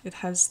cheek. It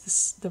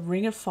has the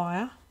ring of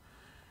fire,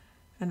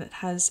 and it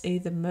has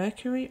either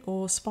Mercury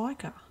or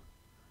Spica.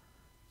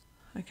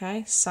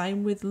 Okay,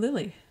 same with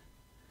Lily,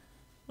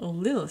 or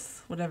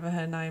Lilith, whatever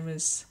her name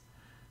is.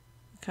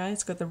 Okay,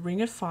 it's got the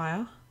ring of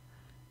fire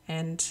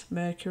and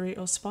Mercury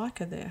or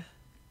Spica there.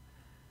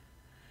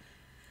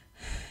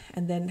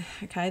 And then,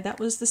 okay,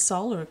 that was the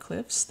solar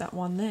eclipse, that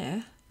one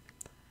there.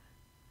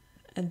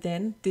 And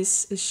then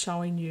this is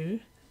showing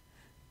you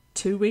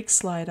 2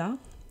 weeks later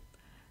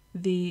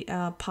the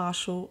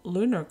partial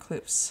lunar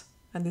eclipse,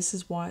 and this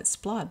is why it's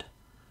blood.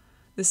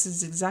 This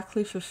is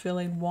exactly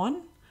fulfilling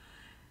one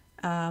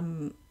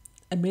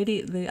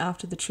immediately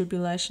after the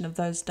tribulation of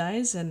those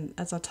days. And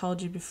as I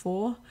told you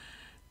before,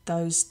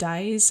 those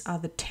days are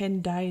the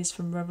 10 days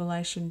from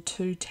Revelation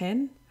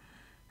 2:10.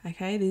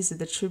 Okay, these are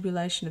the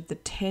tribulation of the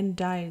 10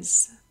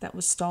 days that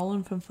was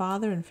stolen from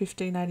Father in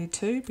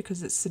 1582,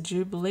 because it's the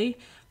Jubilee.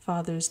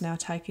 Father is now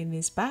taking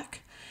these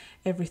back.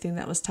 Everything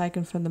that was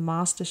taken from the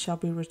Master shall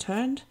be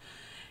returned.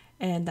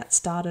 And that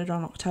started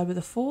on October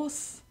the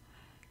 4th.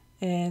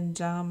 And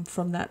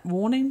from that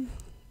warning,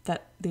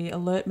 that the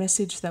alert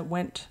message that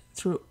went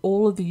through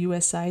all of the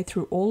USA,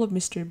 through all of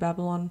Mystery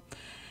Babylon,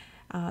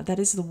 that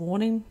is the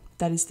warning.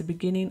 That is the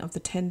beginning of the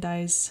 10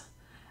 days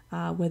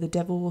where the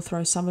devil will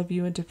throw some of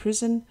you into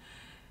prison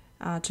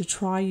to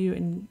try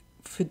you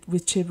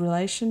with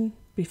tribulation.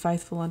 Be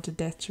faithful unto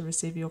death to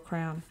receive your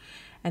crown.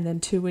 And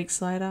then 2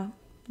 weeks later,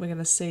 we're going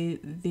to see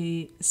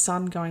the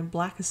sun going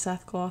black as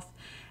sackcloth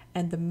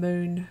and the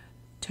moon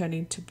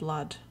turning to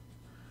blood.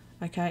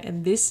 Okay,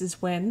 and this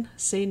is when,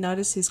 see,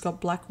 notice he's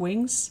got black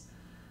wings.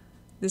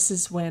 This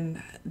is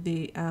when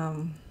the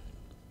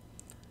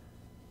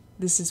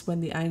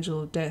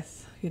angel of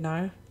death,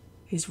 the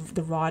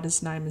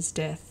rider's name is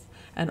Death,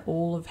 and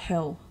all of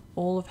hell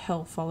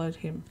followed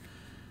him.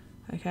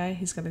 Okay,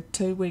 he's going to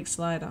 2 weeks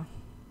later.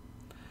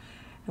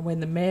 And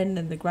when the men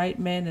and the great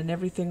men and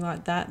everything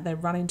like that, they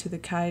run into the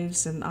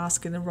caves and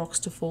asking the rocks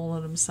to fall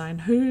on them, saying,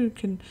 who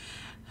can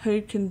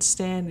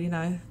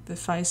stand, the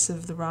face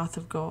of the wrath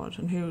of God,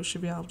 and who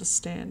should be able to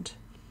stand?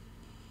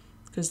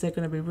 Because they're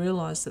going to be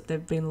realised that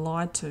they've been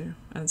lied to,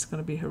 and it's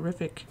going to be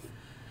horrific.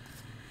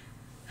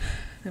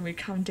 Then we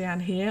come down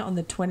here on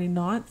the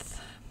 29th,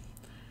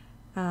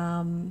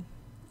 the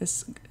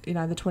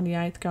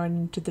 28th going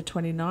into the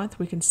 29th,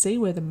 we can see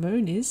where the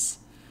moon is,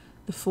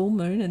 the full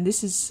moon, and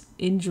this is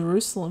in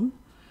Jerusalem.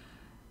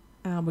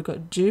 We've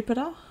got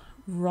Jupiter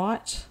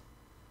right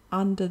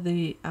under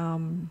the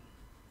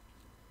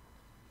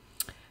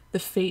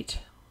feet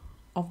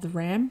of the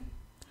ram,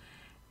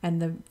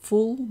 and the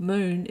full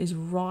moon is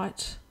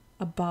right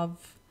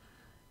above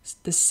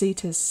the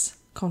Cetus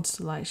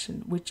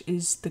constellation, which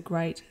is the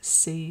great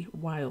sea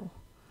whale.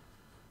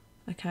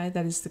 Okay,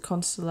 that is the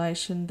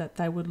constellation that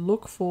they would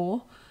look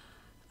for,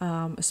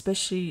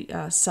 especially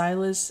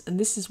sailors. And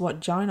this is when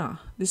Jonah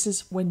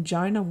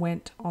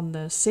went on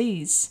the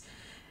seas,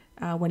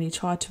 when he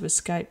tried to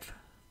escape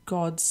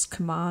God's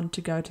command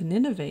to go to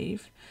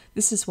Nineveh.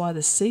 This is why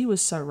the sea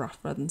was so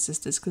rough, brothers and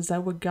sisters, because they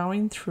were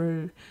going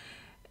through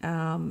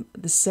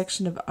the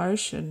section of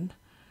ocean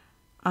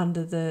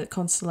under the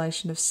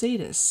constellation of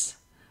Cetus,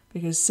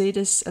 because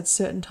Cetus at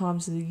certain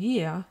times of the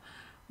year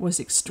was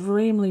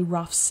extremely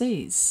rough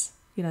seas.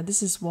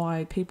 This is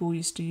why people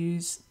used to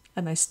use,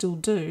 and they still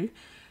do,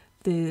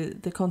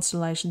 the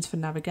constellations for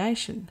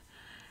navigation.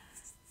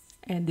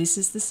 And this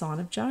is the sign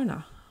of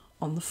Jonah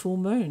on the full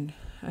moon.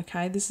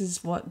 Okay, this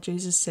is what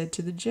Jesus said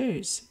to the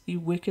Jews: "You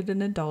wicked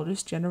and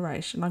adulterous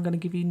generation, I'm going to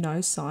give you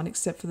no sign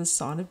except for the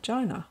sign of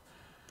Jonah."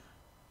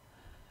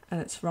 And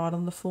it's right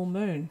on the full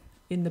moon.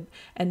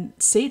 And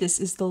Cetus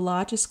is the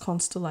largest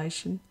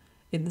constellation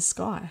in the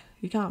sky.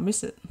 You can't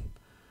miss it.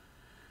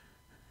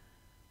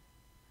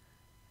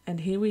 And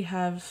here we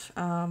have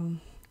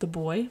the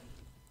buoy,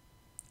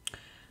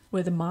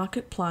 where the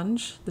market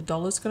plunge, the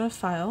dollar's going to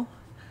fail.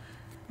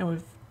 And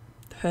we've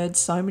heard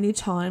so many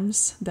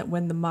times that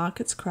when the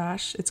markets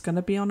crash, it's going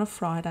to be on a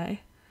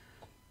Friday.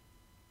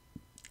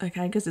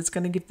 Okay, because it's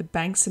going to give the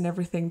banks and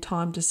everything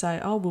time to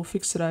say, oh, we'll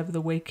fix it over the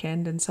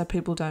weekend, and so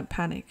people don't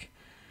panic.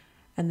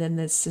 And then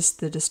there's just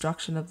the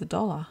destruction of the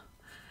dollar.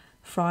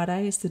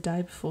 Friday is the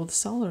day before the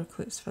solar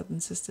eclipse, brothers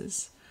and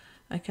sisters.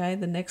 Okay,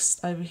 the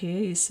next over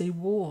here you see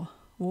war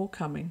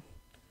coming.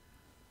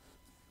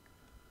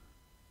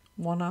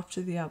 One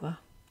after the other.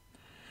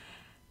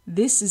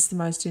 This is the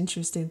most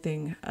interesting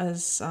thing,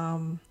 as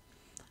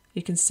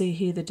you can see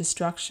here, the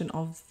destruction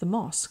of the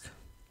mosque.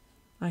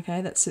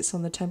 Okay, that sits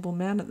on the Temple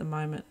Mount at the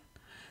moment.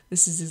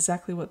 This is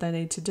exactly what they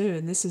need to do,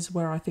 and this is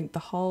where I think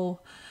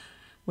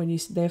when you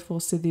therefore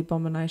see the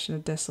abomination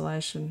of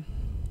desolation,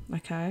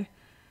 okay,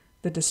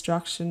 the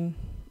destruction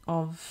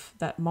of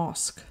that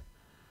mosque.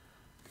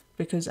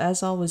 Because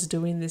as I was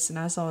doing this and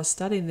as I was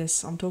studying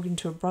this, I'm talking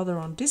to a brother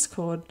on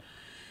Discord,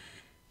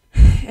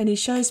 and he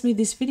shows me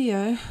this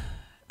video,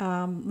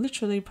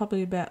 literally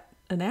probably about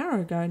an hour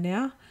ago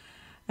now,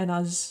 and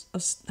I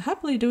was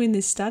happily doing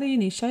this study,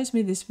 and he shows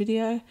me this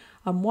video.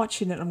 I'm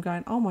watching it, I'm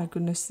going, oh my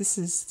goodness, this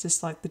is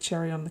just like the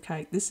cherry on the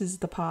cake. This is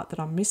the part that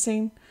I'm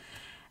missing,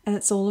 and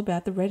it's all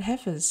about the red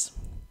heifers.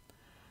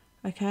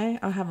 Okay,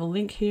 I have a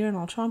link here, and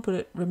I'll try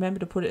and remember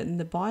to put it in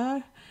the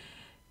bio.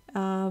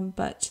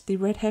 But the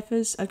red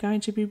heifers are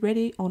going to be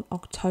ready on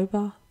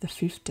October the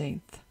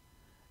 15th,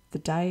 the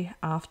day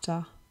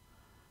after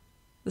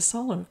the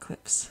solar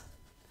eclipse.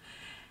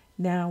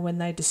 Now, when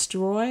they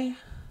destroy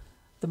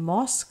the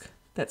mosque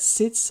that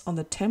sits on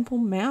the Temple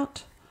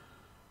Mount,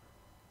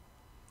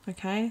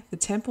 okay, the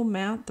Temple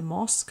Mount, the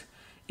mosque,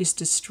 is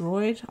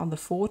destroyed on the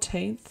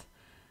 14th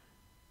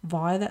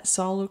via that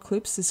solar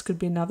eclipse. This could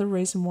be another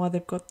reason why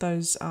they've got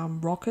those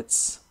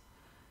rockets.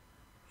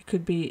 It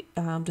could be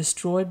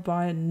destroyed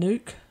by a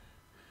nuke,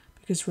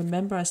 because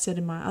remember I said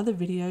in my other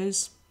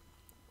videos,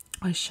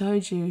 I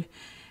showed you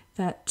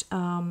that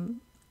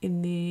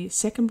in the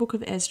second book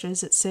of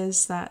Esdras, it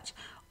says that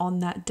on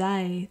that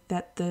day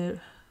that the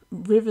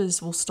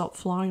rivers will stop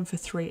flowing for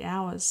 3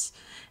 hours.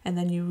 And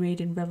then you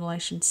read in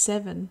Revelation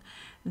 7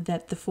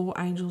 that the 4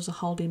 angels are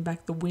holding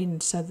back the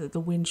wind so that the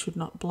wind should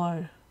not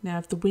blow. Now,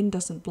 if the wind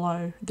doesn't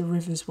blow, the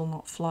rivers will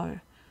not flow.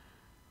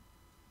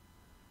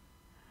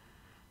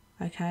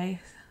 Okay,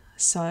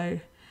 so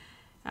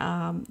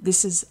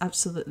this is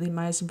absolutely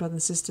amazing,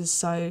 brothers and sisters.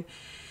 So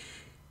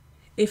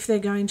if they're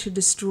going to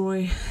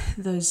destroy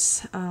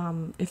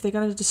if they're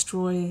going to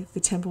destroy the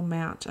Temple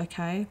Mount,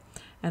 okay,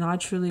 and I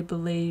truly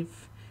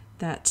believe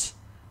that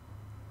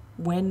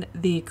when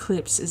the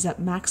eclipse is at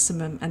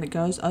maximum and it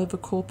goes over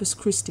Corpus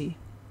Christi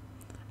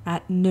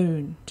at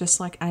noon, just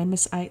like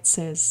Amos 8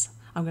 says,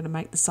 I'm going to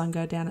make the sun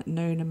go down at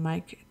noon and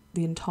make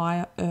the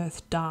entire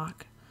earth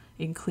dark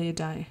in clear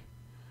day.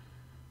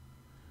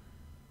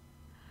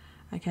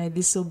 Okay,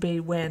 this will be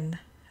when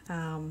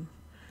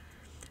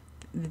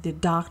the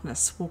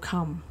darkness will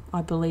come,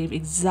 I believe,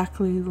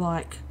 exactly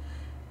like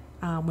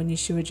when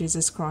Yeshua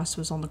Jesus Christ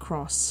was on the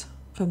cross,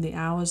 from the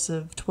hours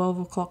of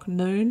 12 o'clock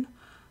noon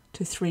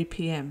to 3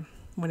 p.m.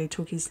 when he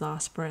took his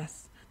last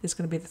breath. There's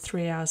going to be the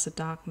 3 hours of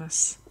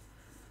darkness.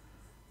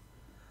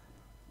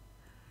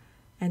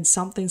 And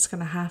something's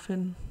going to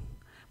happen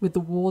with the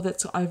war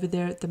that's over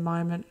there at the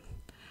moment.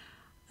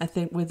 I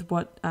think with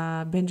what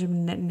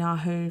Benjamin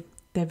Netanyahu,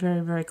 they're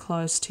very, very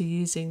close to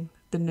using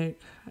the nuke.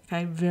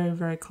 Okay, very,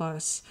 very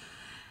close.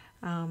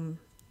 And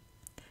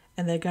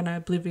they're going to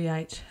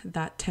obliterate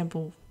that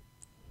temple,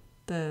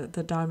 the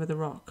Dome of the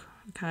Rock,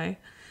 okay,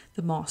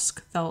 the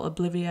mosque. They'll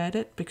obliterate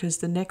it, because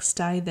the next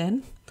day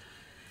on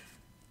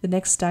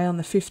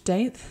the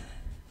 15th,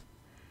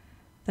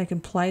 They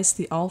can place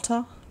the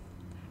altar.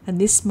 And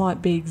this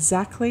might be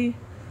exactly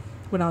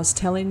when I was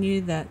telling you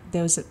that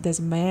there's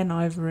a man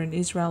over in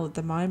Israel at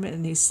the moment,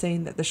 and he's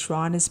seen that the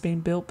shrine has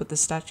been built but the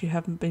statue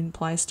haven't been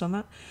placed on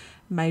it.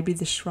 Maybe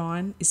the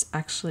shrine is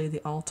actually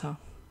the altar.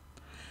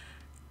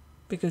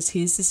 Because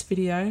here's this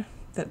video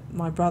that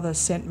my brother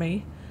sent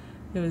me.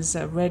 It was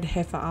a red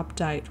heifer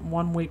update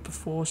 1 week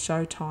before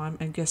Showtime,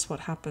 and guess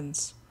what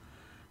happens?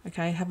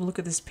 Okay, have a look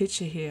at this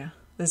picture here.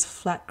 There's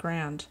flat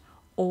ground.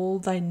 All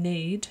they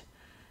need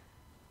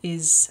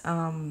is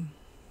the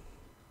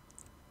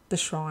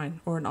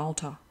shrine or an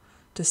altar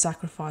to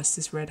sacrifice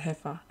this red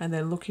heifer, and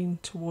they're looking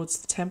towards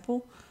the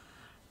temple,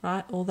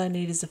 right? All they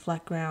need is a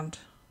flat ground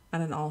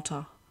and an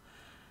altar.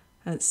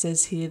 And it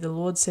says here, the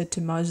Lord said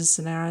to Moses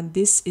and Aaron,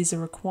 this is a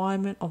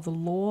requirement of the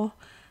law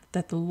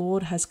that the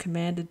Lord has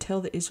commanded. Tell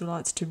the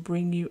Israelites to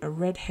bring you a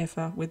red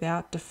heifer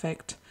without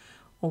defect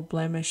or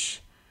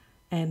blemish,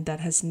 and that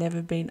has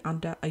never been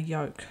under a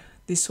yoke.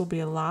 This will be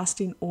a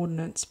lasting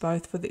ordinance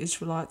both for the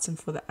Israelites and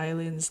for the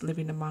aliens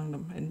living among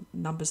them. In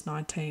Numbers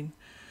 19.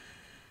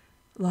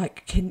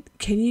 Like,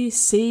 can you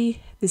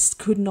see? This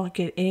could not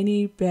get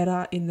any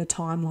better in the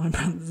timeline,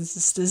 brothers and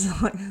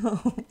sisters. Like,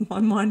 oh, my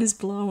mind is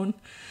blown.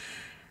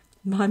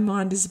 My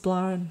mind is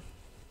blown.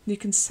 You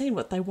can see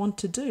what they want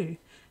to do.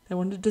 They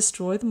want to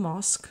destroy the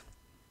mosque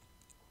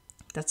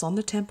that's on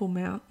the Temple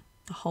Mount,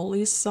 the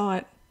holiest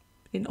site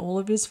in all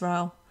of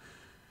Israel.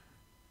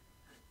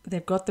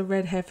 They've got the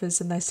red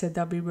heifers, and they said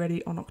they'll be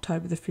ready on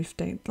October the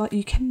 15th. Like,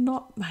 you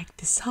cannot make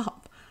this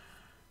up.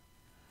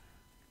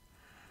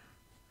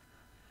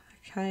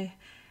 Okay,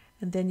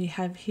 and then you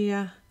have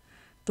here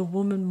the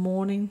woman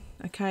mourning.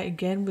 Okay,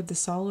 again with the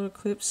solar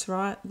eclipse,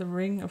 right? The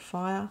ring of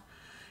fire.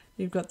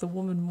 You've got the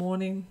woman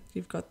mourning.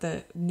 You've got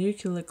the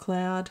nuclear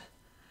cloud.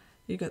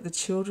 You've got the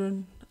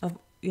children of,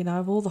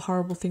 of all the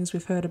horrible things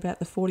we've heard about,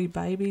 the 40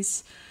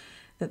 babies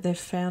that they've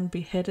found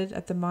beheaded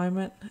at the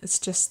moment. It's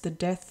just the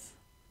death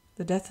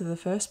of the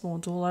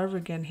firstborns all over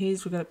again.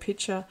 We've got a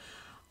picture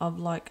of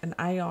like an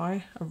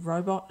AI, a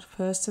robot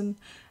person,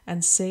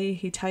 and see,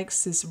 he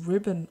takes this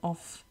ribbon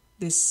off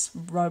this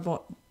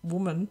robot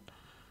woman.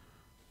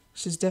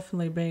 She's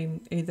definitely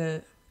been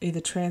either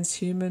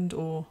transhumaned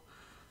or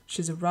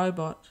she's a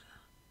robot,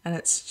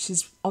 and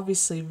she's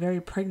obviously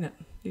very pregnant.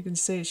 You can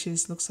see she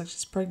looks like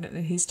she's pregnant,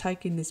 and he's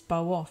taking this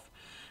bow off,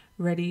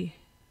 ready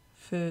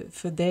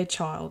for their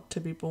child to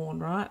be born,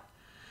 right?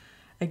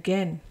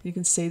 Again, you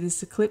can see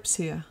this eclipse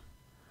here.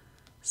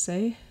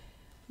 See?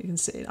 You can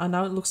see, I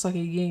know it looks like a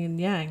yin and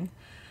yang,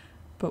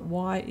 but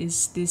why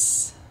is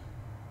this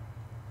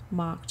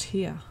marked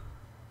here?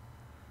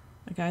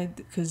 Okay,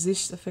 because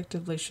this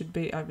effectively should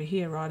be over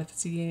here, right, if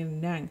it's a yin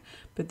and yang.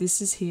 But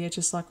this is here,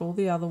 just like all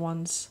the other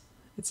ones.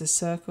 It's a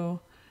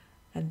circle,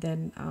 and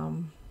then,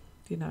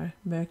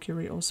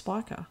 Mercury or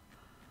Spica.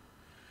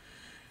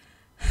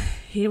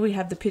 Here we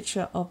have the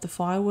picture of the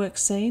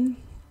fireworks scene,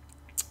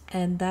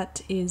 and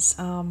that is,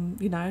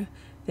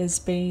 there's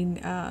been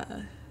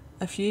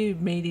a few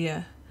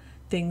media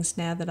things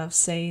now that I've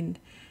seen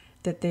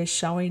that they're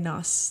showing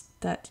us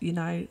that,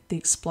 the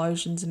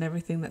explosions and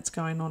everything that's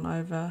going on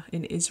over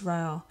in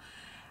Israel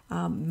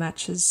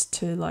matches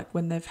to like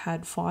when they've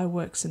had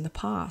fireworks in the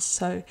past.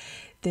 So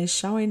they're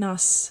showing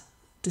us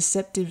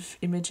deceptive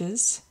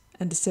images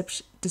and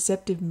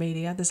deceptive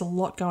media. There's a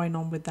lot going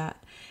on with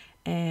that.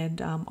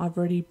 And I've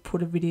already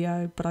put a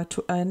video, but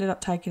I ended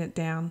up taking it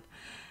down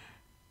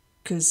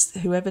because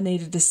whoever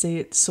needed to see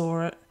it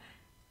saw it.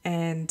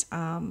 And,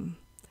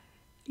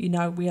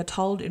 we are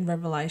told in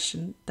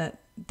Revelation that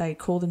they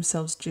call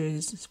themselves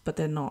Jews, but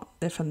they're not.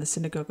 They're from the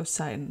synagogue of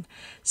Satan.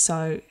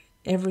 So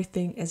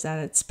everything is at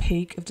its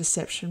peak of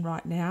deception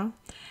right now.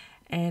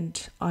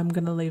 And I'm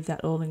going to leave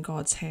that all in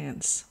God's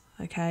hands,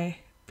 okay?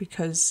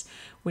 Because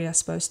we are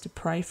supposed to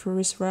pray for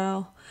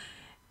Israel.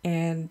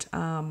 And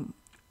I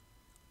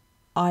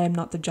am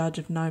not the judge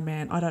of no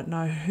man. I don't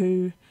know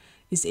who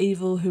is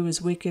evil, who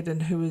is wicked,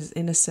 and who is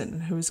innocent,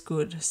 and who is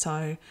good.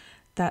 So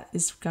that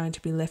is going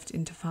to be left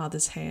into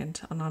Father's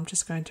hand. And I'm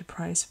just going to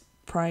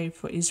pray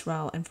for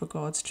Israel and for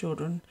God's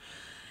children.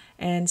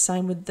 And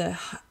same with the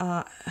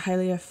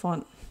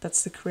Hierophant,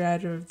 that's the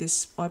creator of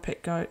this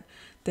Apep goat,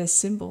 their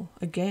symbol,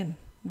 again,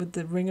 with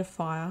the ring of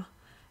fire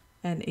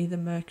and either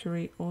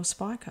Mercury or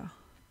Spica.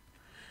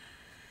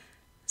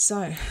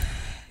 So,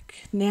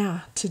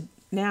 now,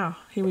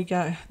 here we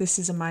go. This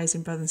is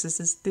amazing, brothers and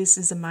sisters. This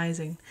is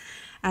amazing.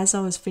 As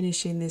I was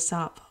finishing this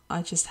up,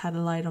 I just had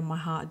laid on my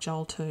heart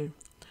Joel 2.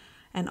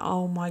 And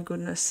oh my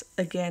goodness,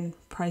 again,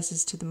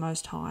 praises to the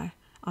Most High.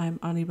 I am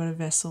only but a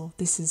vessel.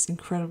 This is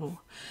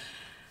incredible.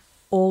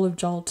 All of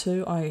Joel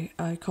 2,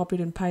 I copied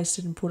and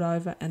pasted and put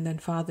over, and then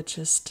Father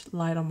just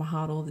laid on my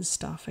heart all this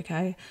stuff,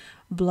 okay?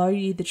 Blow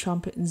ye the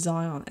trumpet in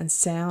Zion and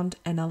sound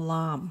an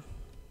alarm.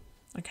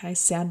 Okay,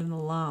 sound an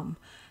alarm.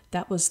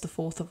 That was the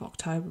 4th of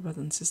October,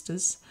 brothers and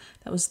sisters.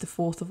 That was the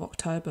 4th of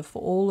October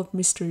for all of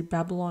Mystery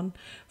Babylon,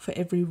 for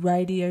every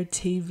radio,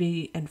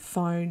 TV, and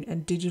phone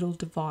and digital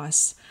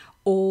device.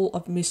 All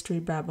of Mystery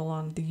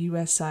Babylon, the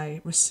USA,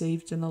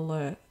 received an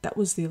alert. That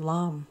was the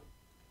alarm.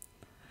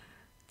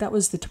 That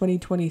was the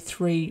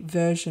 2023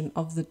 version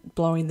of the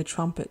blowing the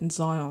trumpet in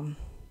Zion.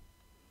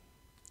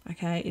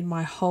 Okay, in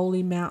my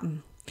holy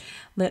mountain,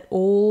 let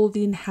all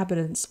the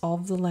inhabitants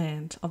of the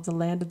land of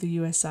the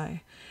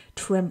USA,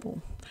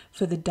 tremble,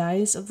 for the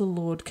days of the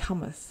Lord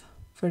cometh,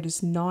 for it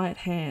is nigh at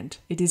hand.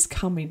 It is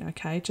coming,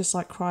 okay? Just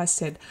like Christ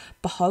said,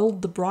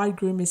 behold, the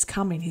bridegroom is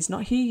coming. He's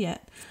not here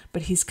yet,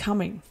 but he's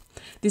coming.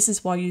 This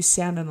is why you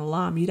sound an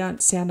alarm. You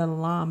don't sound an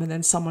alarm and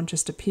then someone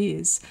just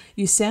appears.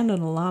 You sound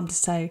an alarm to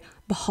say,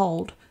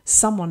 behold,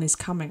 someone is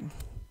coming.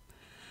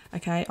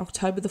 Okay,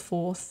 October the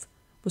 4th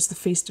was the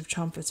Feast of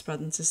Trumpets,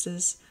 brothers and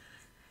sisters.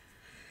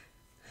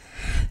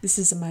 This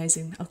is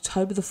amazing.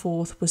 October the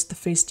 4th was the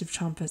Feast of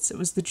Trumpets. It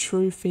was the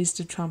true Feast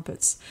of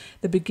Trumpets.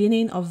 The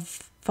beginning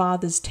of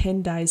Father's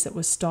 10 days that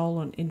were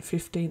stolen in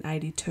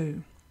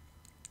 1582.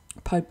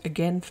 Pope,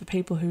 again, for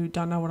people who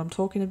don't know what I'm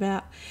talking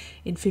about,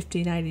 in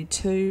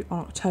 1582, on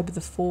October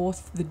the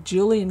 4th, the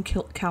Julian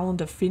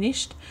calendar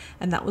finished,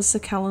 and that was the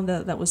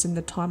calendar that was in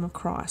the time of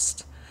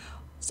Christ.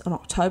 So on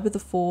October the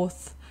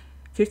 4th,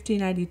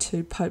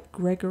 1582, Pope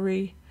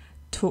Gregory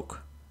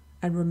took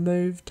and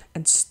removed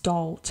and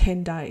stole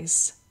 10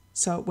 days.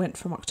 So it went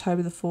from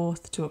October the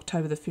 4th to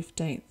October the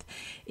 15th.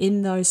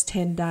 In those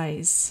 10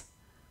 days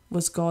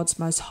was God's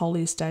most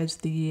holiest days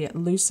of the year.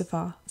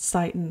 Lucifer,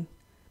 Satan,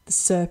 the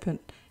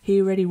serpent,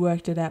 he already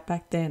worked it out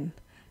back then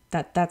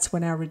that that's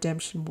when our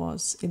redemption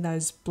was, in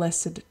those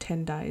blessed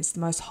 10 days, the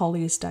most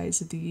holiest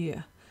days of the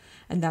year.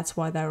 And that's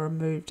why they were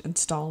removed and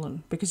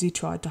stolen, because he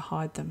tried to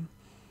hide them.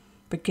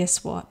 But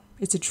guess what?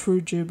 It's a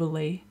true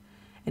jubilee,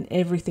 and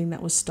everything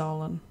that was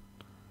stolen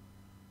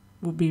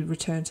will be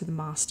returned to the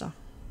Master.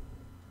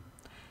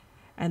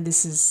 And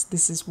this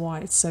is why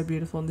it's so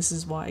beautiful, and this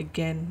is why,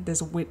 again,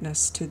 there's a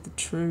witness to the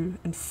true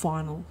and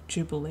final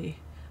jubilee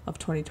of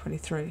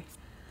 2023.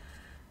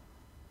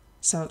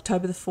 So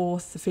October the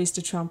 4th, the Feast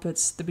of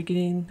Trumpets, the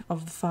beginning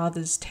of the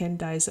Father's 10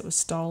 days that was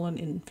stolen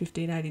in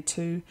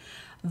 1582,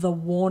 the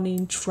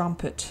warning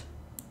trumpet,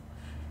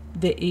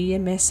 the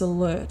EMS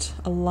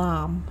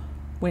alarm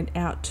went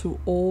out to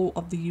all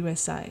of the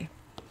USA.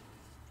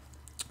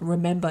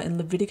 Remember, in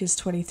Leviticus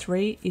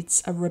 23,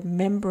 it's a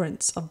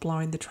remembrance of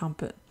blowing the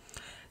trumpet.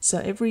 So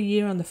every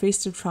year on the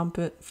Feast of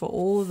Trumpet, for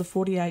all of the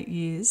 48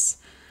 years,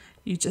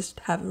 you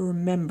just have a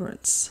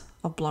remembrance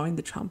of blowing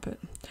the trumpet.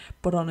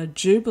 But on a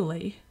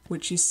jubilee,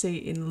 which you see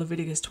in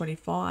Leviticus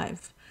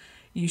 25,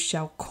 you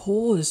shall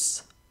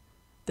cause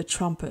the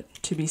trumpet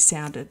to be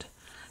sounded.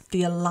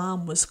 The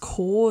alarm was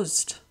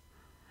caused.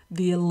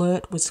 The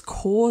alert was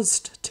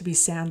caused to be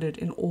sounded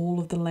in all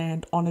of the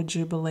land on a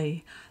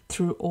jubilee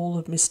through all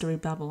of Mystery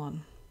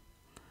Babylon.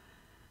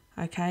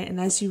 Okay, and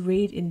as you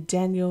read in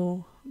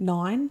Daniel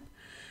 9,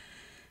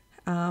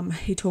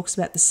 he talks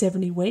about the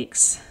 70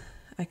 weeks.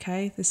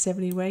 Okay, the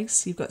 70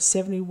 weeks. You've got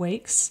 70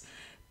 weeks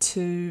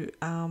to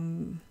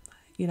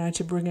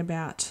to bring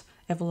about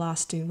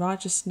everlasting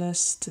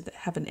righteousness, to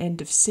have an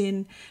end of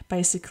sin,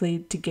 basically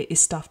to get your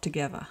stuff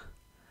together.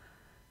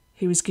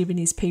 He was giving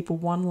his people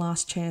one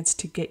last chance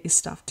to get your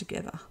stuff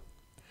together,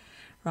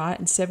 right?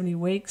 And 70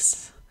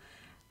 weeks,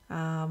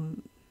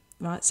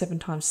 right, 7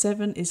 times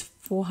 7 is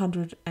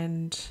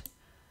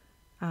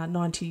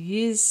 490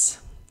 years,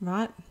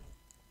 right?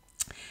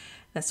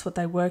 That's what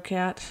they work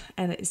out,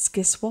 and it's,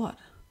 guess what?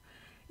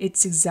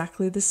 It's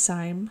exactly the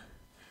same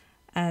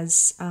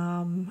as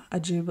the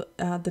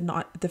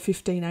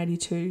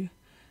 1582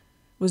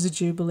 was a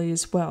jubilee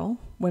as well,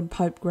 when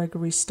Pope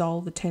Gregory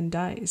stole the 10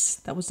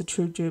 days. That was the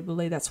true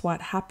jubilee. That's why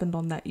it happened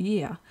on that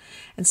year.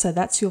 And so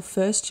that's your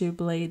first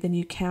jubilee. Then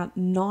you count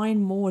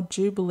 9 more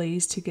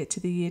jubilees to get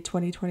to the year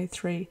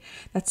 2023.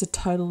 That's a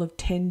total of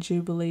 10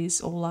 jubilees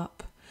all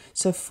up.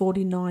 So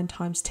 49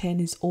 times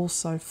 10 is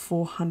also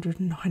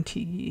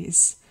 490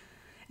 years.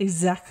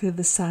 Exactly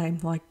the same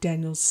like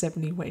Daniel's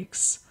 70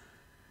 weeks.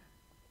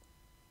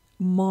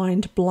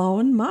 Mind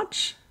blown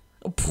much?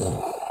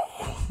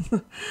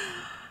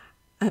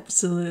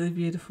 Absolutely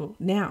beautiful.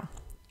 Now,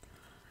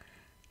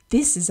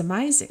 this is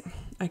amazing.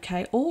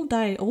 Okay, all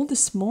day, all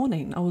this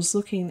morning,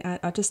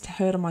 I just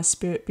heard on my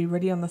spirit, be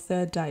ready on the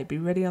third day, be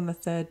ready on the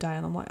third day.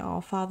 And I'm like,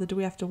 oh, Father, do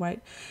we have to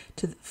wait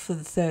for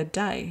the third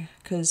day?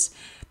 Because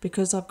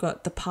I've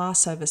got the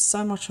Passover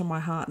so much on my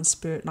heart and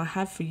spirit, and I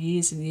have for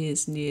years and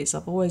years and years.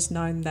 I've always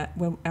known that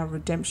when our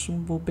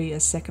redemption will be a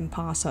second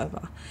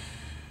Passover.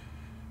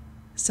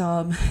 So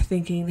I'm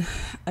thinking,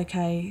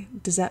 okay,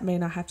 does that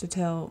mean I have to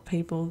tell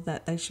people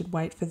that they should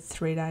wait for the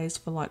 3 days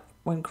for like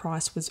when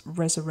Christ was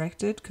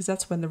resurrected? Because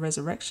that's when the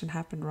resurrection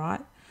happened,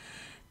 right?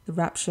 The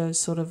rapture is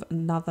sort of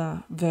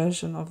another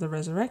version of the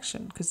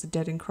resurrection, because the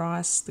dead in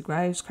Christ, the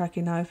graves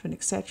cracking open,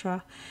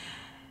 etc.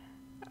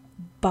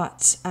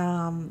 But,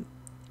 and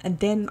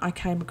then I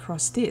came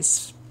across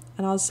this,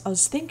 and I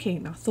was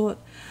thinking, I thought,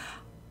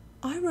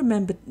 I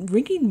remember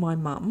ringing my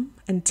mum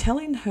and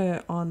telling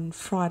her on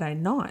Friday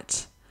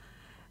night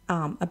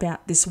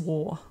about this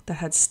war that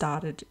had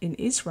started in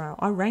Israel.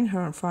 I rang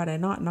her on Friday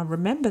night, and I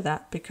remember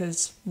that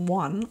because,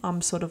 one,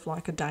 I'm sort of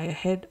like a day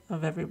ahead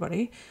of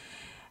everybody.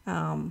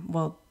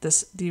 The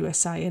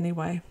USA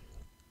anyway.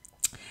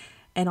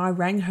 And I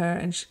rang her,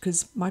 and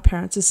because my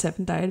parents are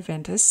 7-day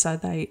Adventists, so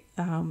they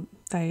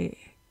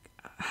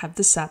have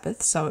the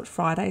Sabbath, so at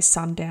Friday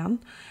sundown.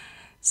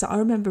 So I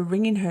remember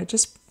ringing her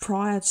just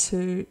prior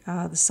to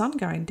the sun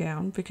going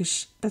down,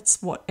 because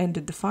that's what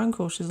ended the phone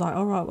call. She's like,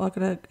 "All right, well,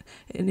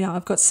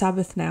 I've got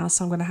Sabbath now,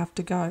 so I'm going to have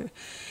to go."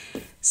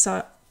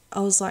 So I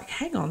was like,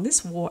 "Hang on,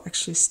 this war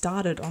actually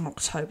started on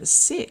October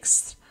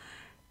 6th,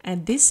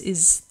 and this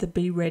is the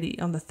be ready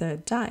on the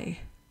third day."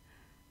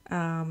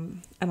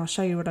 And I'll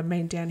show you what I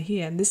mean down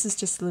here. And this is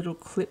just a little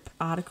clip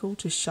article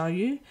to show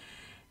you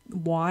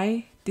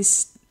why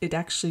it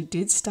actually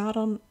did start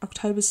on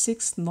October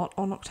 6th, not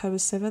on October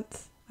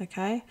 7th.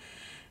 Okay, it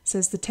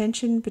says the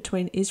tension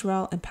between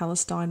Israel and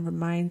Palestine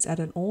remains at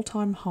an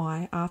all-time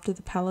high after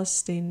the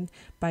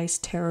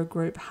Palestine-based terror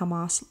group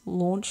Hamas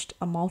launched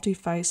a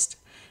multi-faced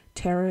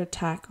terror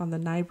attack on the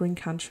neighbouring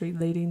country,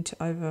 leading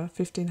to over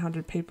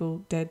 1,500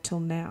 people dead till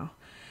now.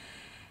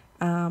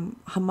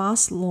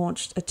 Hamas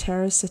launched a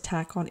terrorist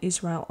attack on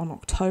Israel on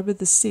October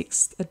the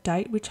 6th, a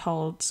date which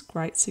holds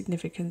great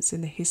significance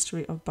in the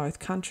history of both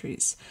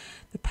countries.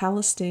 The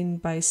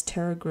Palestine-based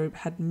terror group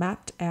had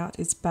mapped out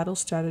its battle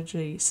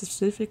strategy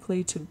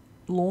specifically to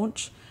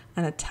launch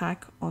an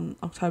attack on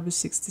October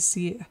 6th this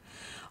year.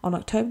 On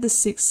October the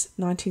 6th,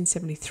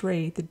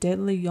 1973, the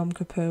deadly Yom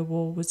Kippur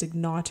War was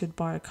ignited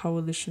by a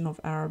coalition of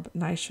Arab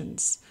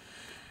nations.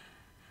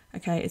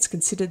 Okay, it's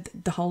considered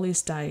the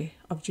holiest day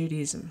of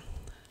Judaism.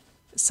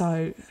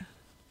 So,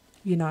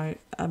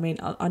 I mean,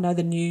 I know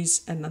the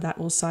news and that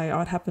will say,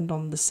 it happened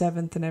on the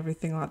 7th and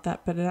everything like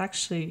that, but it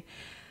actually,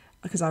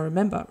 because I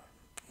remember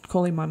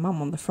calling my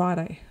mum on the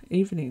Friday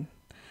evening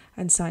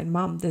and saying,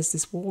 "Mum, there's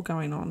this war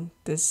going on.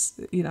 There's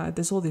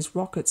all these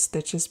rockets,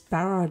 they're just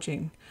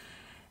barraging."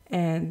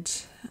 And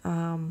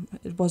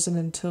it wasn't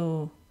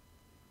until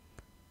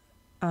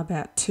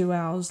about 2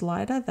 hours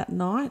later that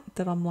night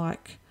that I'm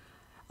like,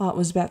 it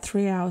was about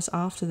 3 hours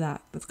after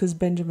that, because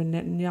Benjamin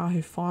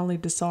Netanyahu finally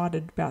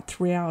decided about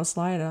 3 hours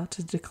later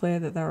to declare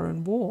that they were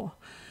in war.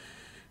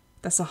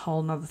 That's a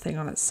whole nother thing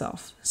on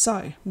itself.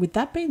 So, with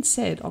that being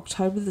said,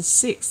 October the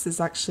 6th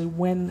is actually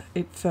when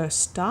it first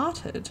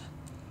started,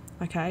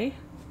 okay?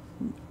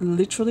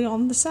 Literally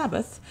on the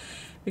Sabbath,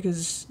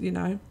 because,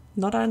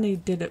 not only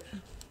did it,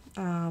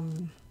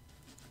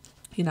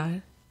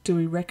 do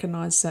we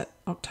recognise that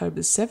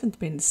October 7th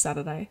being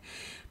Saturday,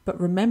 but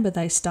remember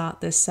they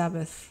start their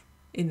Sabbath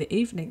in the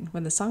evening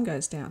when the sun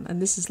goes down,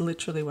 and this is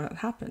literally when it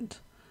happened.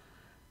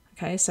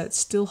 Okay, so it's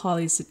still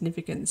highly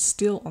significant,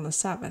 still on the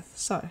Sabbath.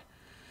 So,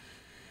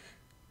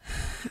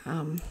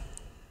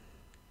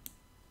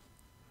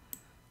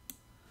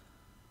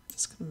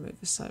 just going to move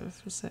this over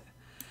for a sec.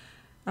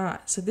 All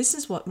right, so this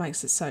is what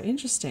makes it so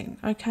interesting.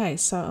 Okay,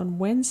 so on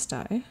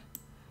Wednesday,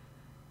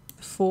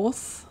 the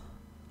 4th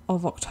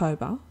of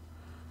October,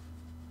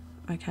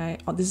 okay,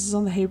 this is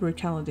on the Hebrew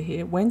calendar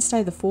here,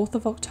 Wednesday the 4th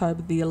of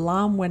October, the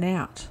alarm went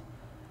out.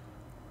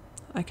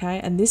 Okay,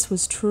 and this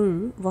was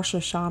true Rosh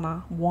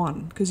Hashanah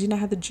 1, because you know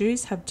how the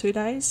Jews have 2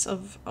 days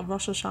of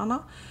Rosh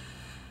Hashanah?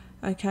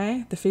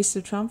 Okay, the Feast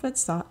of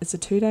Trumpets, it's a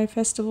 2-day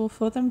festival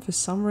for them for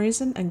some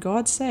reason, and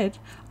God said,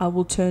 "I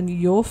will turn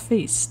your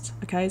feast,"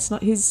 okay, it's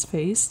not his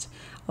feast,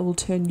 "I will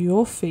turn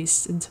your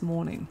feast into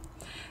mourning."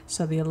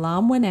 So the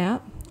alarm went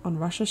out on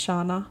Rosh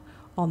Hashanah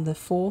on the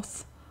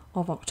 4th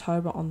of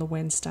October on the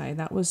Wednesday.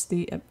 That was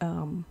the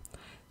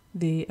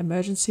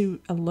emergency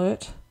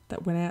alert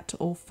that went out to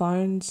all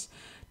phones,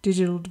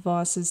 digital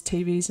devices,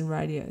 TVs and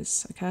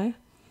radios, okay?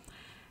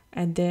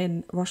 And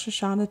then Rosh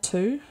Hashanah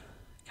 2,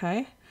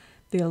 okay,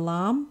 the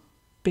alarm,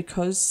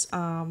 because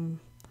of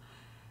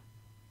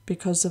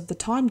the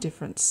time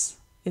difference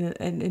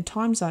in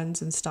time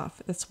zones and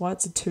stuff. That's why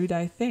it's a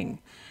 2-day thing.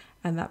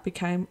 And that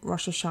became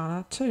Rosh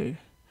Hashanah 2,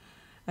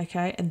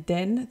 okay? And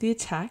then the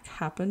attack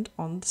happened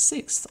on the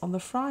 6th, on the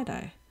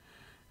Friday,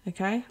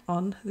 okay,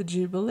 on the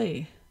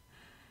Jubilee.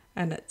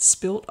 And it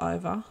spilt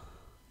over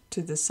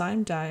to the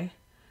same day,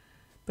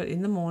 but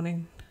in the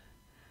morning,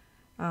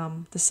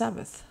 the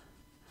Sabbath.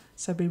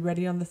 So be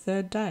ready on the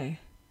third day.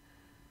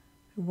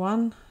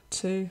 1,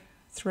 2,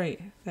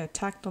 3. They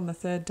attacked on the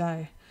third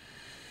day.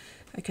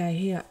 Okay,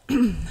 here.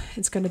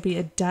 It's going to be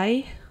a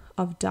day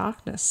of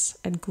darkness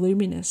and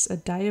gloominess, a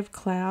day of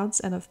clouds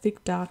and of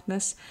thick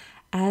darkness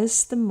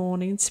as the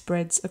morning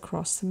spreads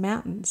across the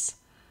mountains.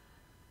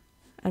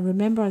 And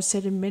remember, I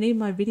said in many of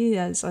my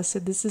videos, I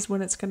said this is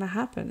when it's going to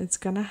happen. It's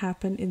going to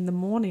happen in the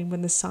morning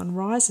when the sun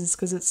rises,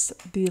 because it's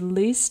the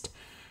least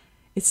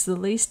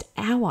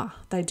hour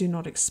they do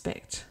not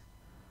expect.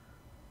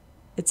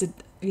 I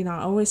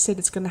always said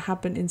it's going to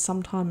happen in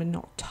sometime in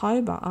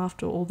October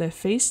after all their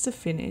feasts are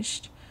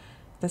finished.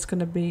 That's going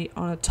to be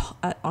on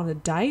a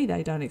day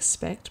they don't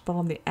expect, but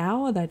on the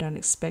hour they don't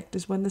expect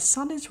is when the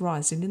sun is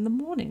rising in the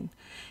morning.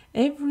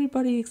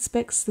 Everybody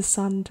expects the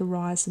sun to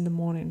rise in the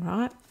morning,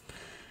 right?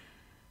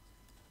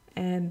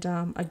 And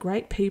a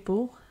great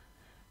people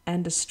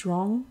and a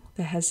strong,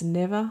 there has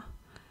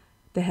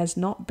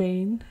not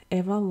been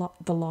ever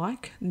the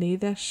like,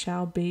 neither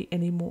shall be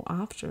any more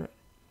after it.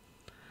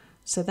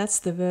 So that's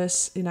the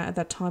verse, at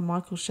that time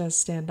Michael shall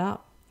stand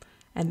up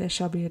And there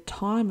shall be a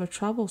time of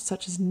trouble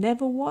such as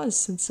never was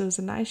since there was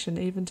a nation,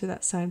 even to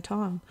that same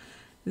time.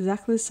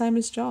 Exactly the same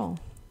as Joel.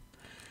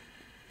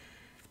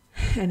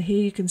 And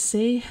here you can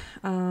see,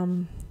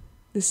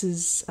 this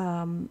is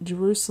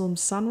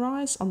Jerusalem's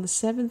sunrise on the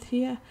 7th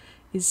here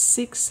is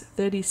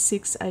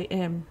 6:36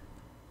 a.m.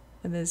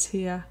 And there's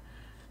here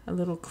a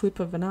little clip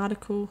of an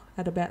article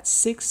at about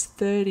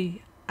 6:30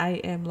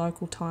 a.m.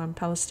 local time.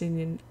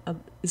 Palestinian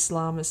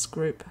Islamist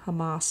group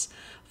Hamas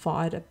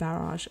fired a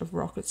barrage of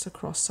rockets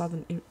across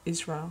southern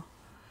Israel,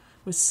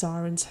 with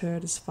sirens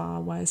heard as far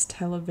away as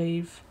Tel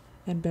Aviv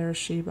and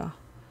Beersheba.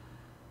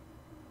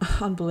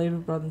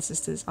 Unbelievable, brothers and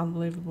sisters,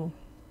 unbelievable.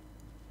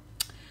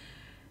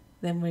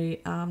 Then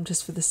we,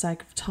 just for the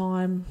sake of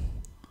time,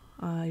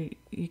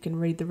 you can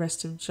read the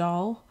rest of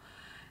Joel,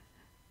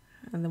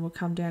 and then we'll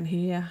come down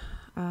here.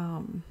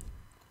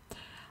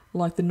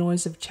 Like the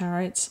noise of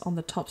chariots on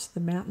the tops of the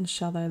mountains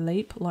shall they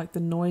leap, like the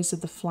noise of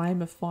the flame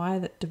of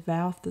fire that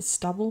devoureth the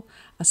stubble,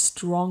 a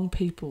strong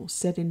people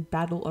set in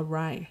battle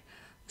array.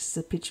 This is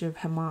a picture of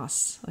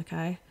Hamas,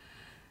 okay?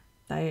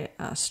 They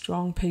are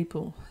strong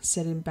people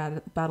set in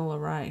battle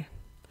array.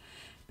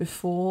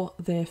 Before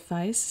their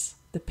face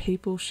the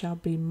people shall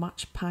be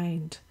much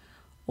pained,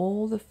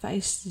 all the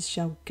faces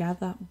shall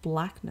gather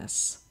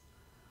blackness.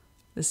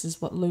 This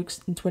is what Luke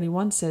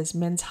 21 says,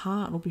 men's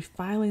heart will be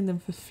failing them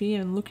for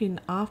fear and looking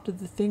after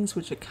the things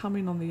which are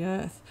coming on the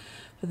earth,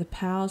 for the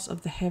powers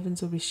of the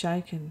heavens will be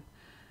shaken.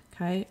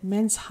 Okay,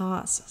 men's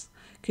hearts.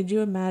 Could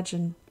you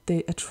imagine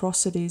the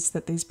atrocities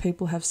that these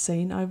people have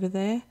seen over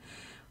there?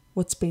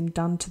 What's been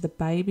done to the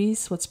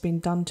babies, what's been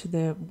done to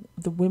the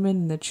women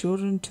and the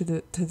children, to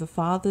the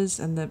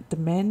fathers and the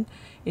men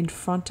in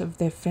front of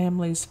their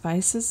families'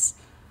 faces.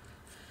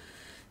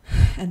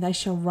 And they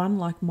shall run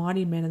like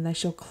mighty men, and they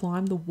shall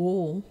climb the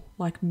wall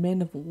like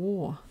men of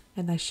war,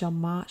 and they shall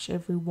march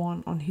every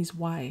one on his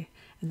way,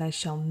 and they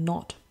shall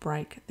not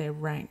break their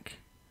rank.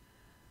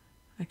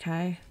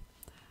 Okay?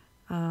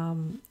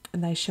 And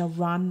they shall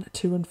run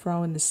to and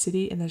fro in the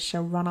city, and they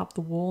shall run up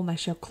the wall, and they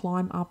shall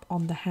climb up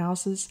on the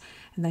houses,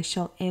 and they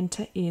shall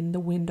enter in the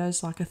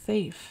windows like a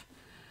thief.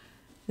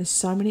 There's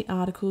so many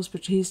articles,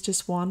 but here's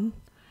just one,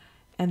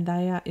 and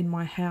they are in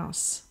my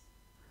house.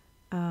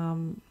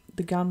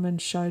 The gunmen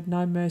showed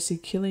no mercy,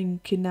 killing,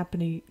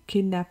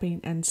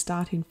 kidnapping and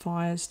starting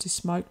fires to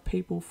smoke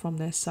people from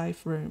their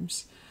safe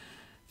rooms.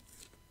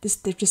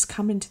 They've just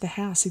come into the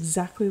house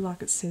exactly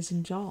like it says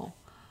in Joel,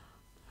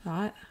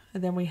 right?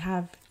 And then we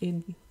have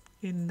in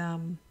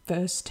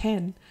verse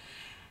 10,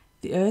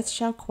 the earth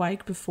shall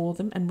quake before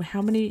them. And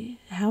how many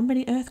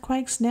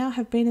earthquakes now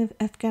have been in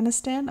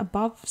Afghanistan?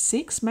 Above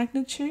 6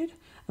 magnitude?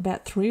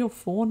 About 3 or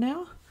 4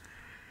 now?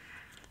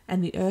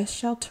 And the earth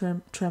shall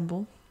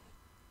tremble,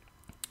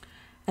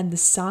 and the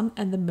sun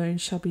and the moon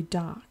shall be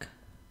dark,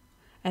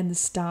 and the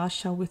stars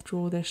shall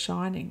withdraw their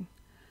shining.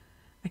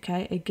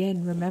 Okay,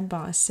 again, remember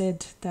I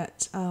said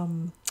that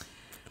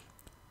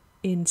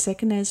in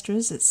 2nd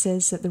Esdras it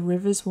says that the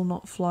rivers will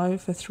not flow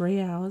for 3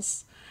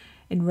 hours.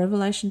 In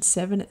Revelation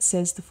 7 it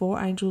says the 4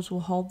 angels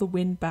will hold the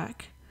wind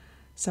back.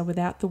 So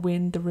without the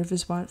wind the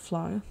rivers won't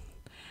flow.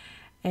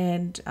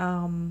 And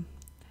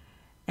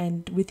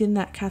within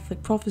that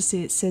Catholic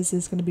prophecy it says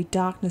there's going to be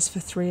darkness for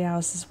 3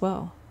 hours as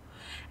well.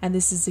 And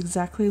this is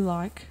exactly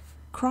like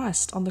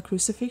Christ on the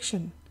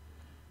crucifixion.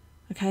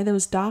 Okay, there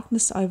was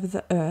darkness over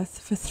the earth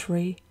for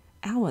 3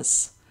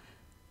 hours.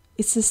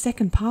 It's the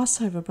second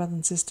Passover, brothers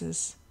and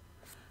sisters.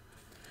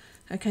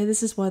 Okay,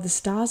 this is why the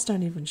stars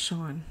don't even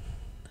shine.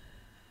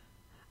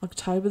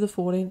 October the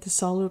 14th, the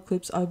solar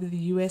eclipse over the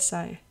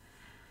USA.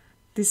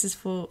 This is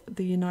for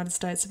the United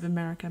States of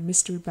America,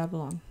 Mystery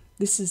Babylon.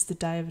 This is the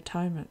Day of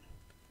Atonement.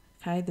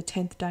 Okay, the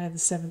 10th day of the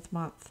 7th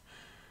month.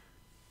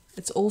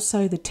 It's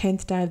also the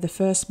 10th day of the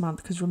first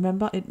month, because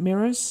remember, it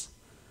mirrors.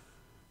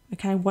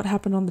 Okay, what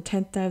happened on the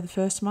 10th day of the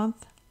first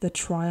month? The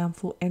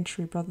triumphal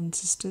entry, brothers and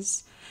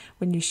sisters,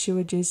 when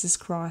Yeshua Jesus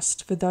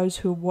Christ, for those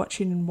who are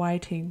watching and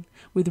waiting,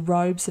 with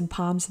robes and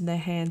palms in their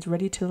hands,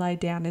 ready to lay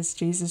down as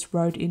Jesus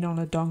rode in on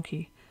a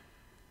donkey.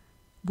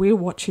 We're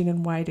watching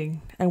and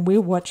waiting, and we're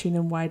watching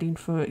and waiting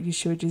for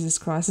Yeshua Jesus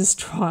Christ's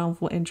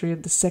triumphal entry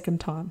of the second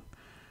time,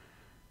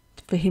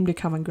 for him to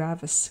come and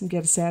grab us and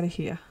get us out of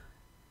here.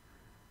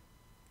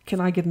 Can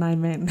I get an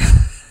amen?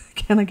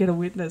 Can I get a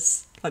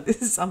witness? Like,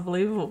 this is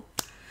unbelievable.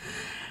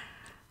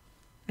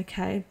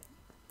 Okay,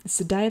 it's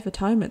the Day of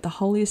Atonement, the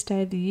holiest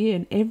day of the year,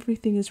 and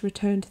everything is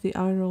returned to the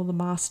owner or the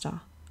master,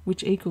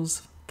 which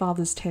equals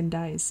Father's 10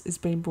 days is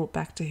being brought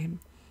back to him,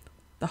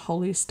 the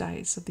holiest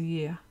days of the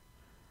year.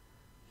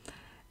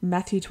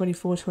 Matthew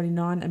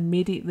 24:29,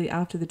 immediately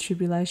after the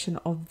tribulation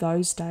of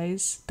those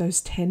days, those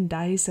 10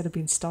 days that have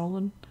been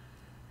stolen,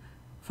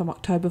 from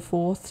October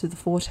 4th to the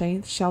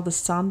 14th, shall the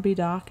sun be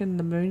darkened, and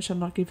the moon shall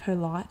not give her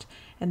light,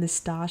 and the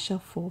stars shall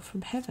fall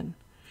from heaven,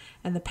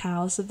 and the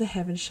powers of the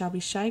heavens shall be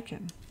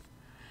shaken.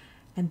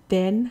 And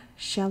then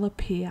shall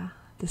appear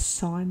the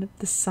sign of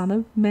the Son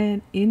of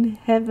Man in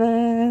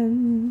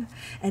heaven.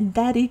 And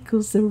that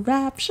equals the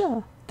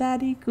rapture.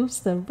 That equals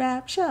the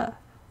rapture.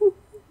 Woo,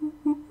 woo,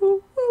 woo,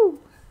 woo, woo.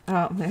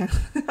 Oh, man.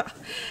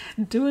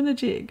 doing a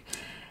jig.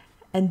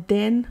 And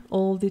then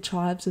all the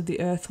tribes of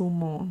the earth will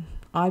mourn.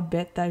 I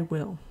bet they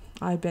will.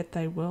 I bet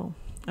they will.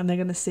 And they're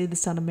going to see the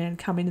Son of Man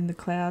coming in the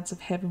clouds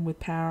of heaven with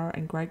power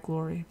and great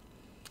glory.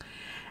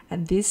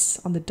 And this,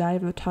 on the Day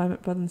of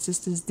Atonement, brothers and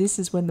sisters, this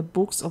is when the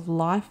books of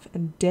life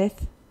and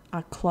death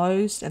are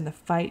closed and the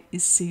fate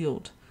is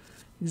sealed.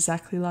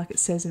 Exactly like it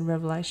says in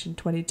Revelation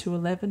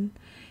 22:11.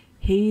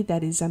 He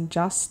that is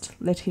unjust,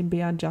 let him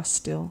be unjust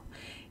still.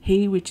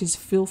 He which is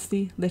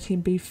filthy, let him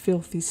be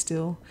filthy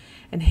still.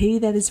 And he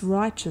that is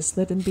righteous,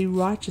 let him be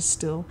righteous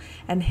still.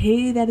 And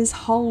he that is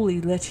holy,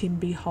 let him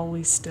be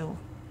holy still.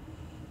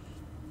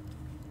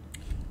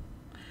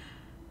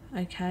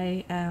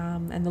 Okay,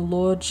 and the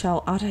Lord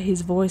shall utter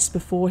his voice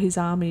before his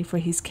army, for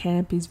his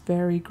camp is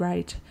very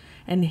great,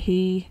 and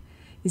he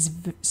is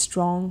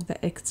strong that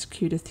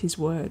executeth his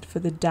word. For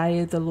the day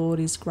of the Lord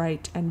is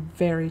great and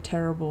very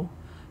terrible.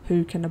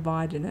 Who can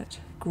abide in it?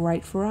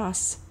 Great for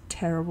us,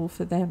 terrible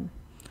for them.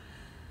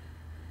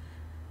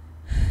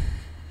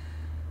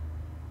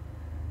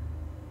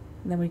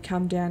 And then we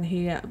come down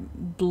here,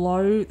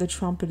 blow the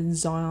trumpet in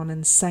Zion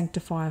and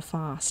sanctify a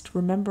fast.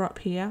 Remember up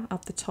here,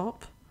 up the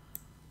top?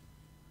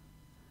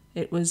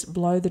 It was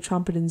blow the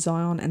trumpet in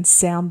Zion and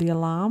sound the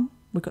alarm.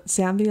 We've got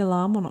sound the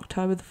alarm on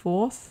October the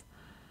 4th.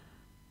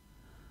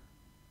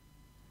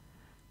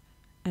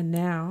 And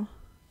now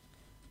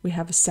we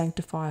have a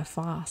sanctify a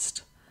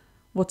fast.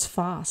 What's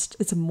fast?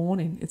 It's a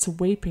mourning. It's a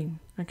weeping.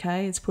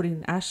 Okay? It's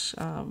putting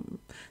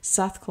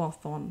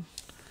sackcloth on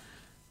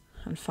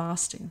and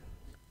fasting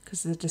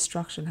because the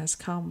destruction has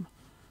come.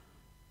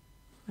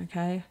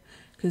 Okay?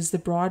 Because the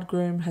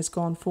bridegroom has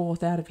gone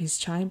forth out of his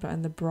chamber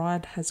and the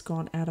bride has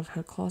gone out of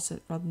her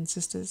closet, brothers and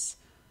sisters.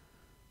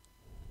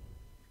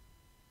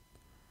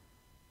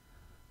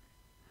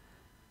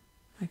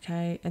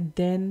 Okay, and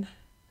then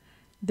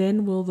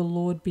will the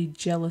Lord be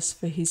jealous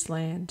for his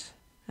land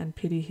and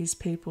pity his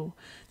people.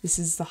 This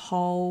is the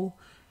whole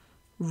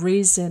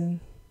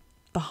reason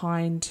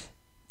behind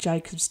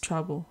Jacob's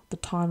trouble, the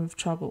time of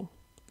trouble,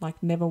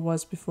 like never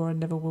was before and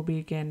never will be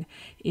again.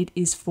 It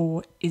is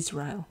for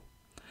Israel.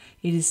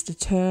 It is to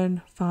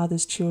turn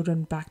Father's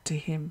children back to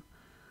him.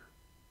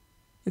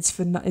 It's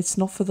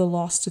not for the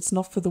lost, it's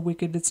not for the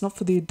wicked, it's not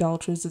for the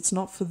adulterers, it's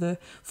not for the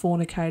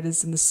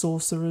fornicators and the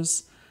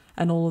sorcerers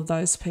and all of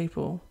those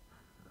people.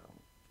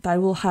 They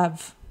will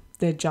have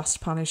their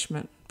just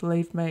punishment,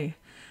 believe me.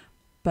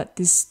 But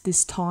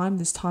this time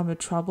of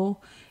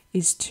trouble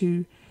is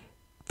to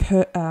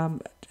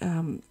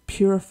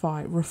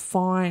purify,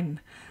 refine,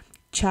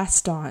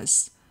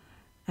 chastise,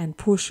 and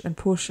push and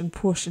push and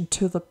push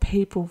until the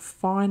people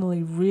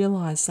finally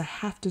realize they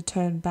have to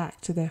turn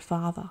back to their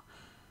Father.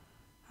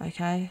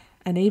 Okay?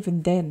 And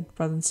even then,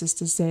 brothers and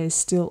sisters, there is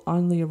still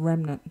only a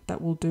remnant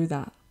that will do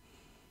that.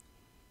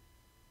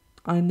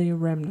 Only a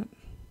remnant.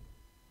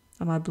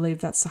 And I believe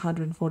that's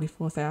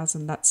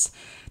 144,000.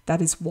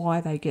 That is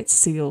why they get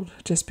sealed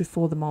just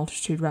before the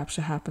multitude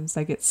rapture happens.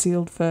 They get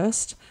sealed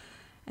first,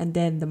 and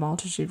then the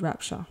multitude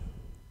rapture,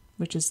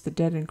 which is the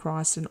dead in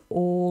Christ and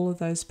all of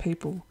those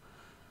people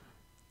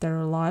that are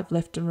alive,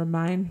 left and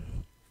remain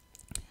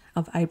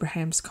of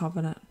Abraham's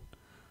covenant.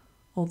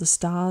 All the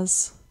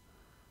stars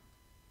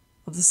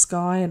of the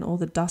sky and all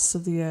the dust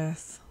of the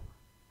earth,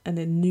 an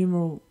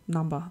innumerable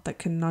number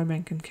that no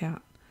man can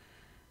count.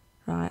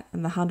 Right,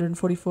 and the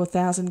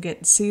 144,000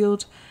 get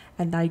sealed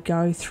and they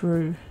go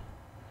through.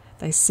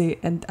 They see,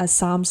 and as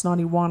Psalms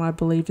 91, I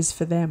believe, is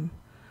for them.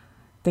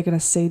 They're going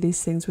to see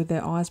these things with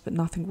their eyes, but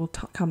nothing will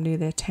come near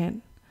their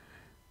tent.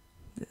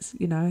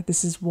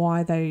 This is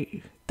why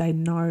they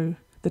know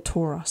the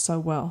Torah so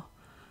well.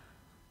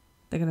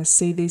 They're going to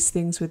see these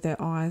things with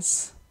their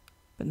eyes,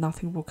 but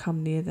nothing will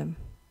come near them.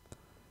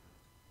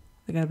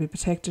 They're going to be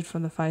protected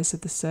from the face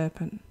of the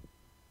serpent.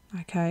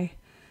 Okay?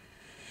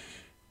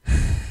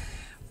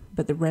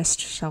 But the rest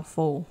shall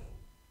fall.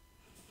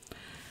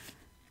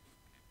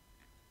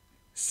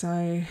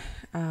 So,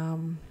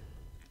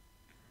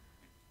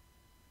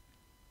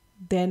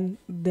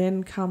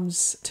 then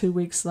comes 2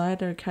 weeks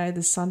later, okay,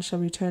 the sun shall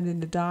be turned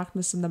into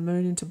darkness and the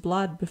moon into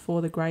blood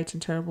before the great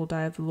and terrible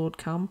day of the Lord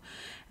come.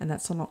 And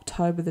that's on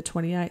October the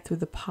 28th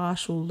with a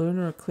partial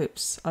lunar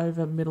eclipse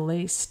over Middle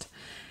East.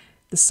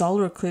 The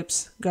solar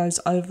eclipse goes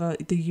over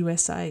the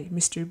USA,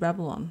 Mystery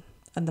Babylon.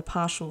 And the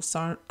partial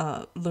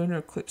lunar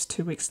eclipse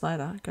 2 weeks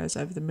later goes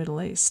over the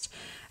Middle East.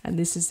 And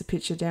this is the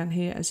picture down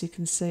here, as you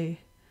can see.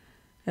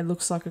 It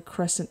looks like a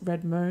crescent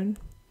red moon,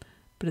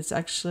 but it's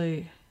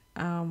actually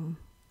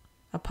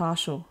a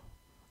partial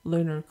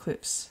lunar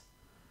eclipse.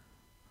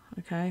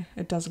 Okay,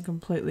 it doesn't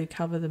completely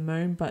cover the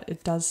moon, but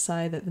it does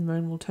say that the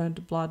moon will turn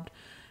to blood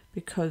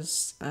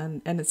because,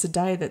 and it's a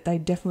day that they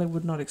definitely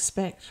would not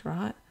expect,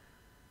 right?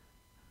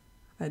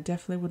 They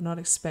definitely would not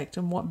expect.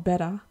 And what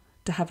better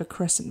to have a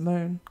crescent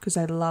moon, because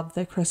they love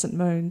their crescent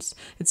moons.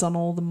 It's on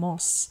all the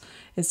mosques.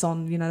 It's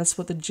on, that's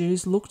what the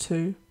Jews look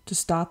to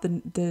start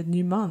the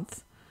new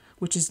month,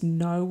 which is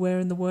nowhere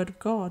in the Word of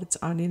God. It's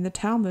only in the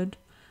Talmud.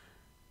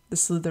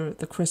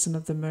 The crescent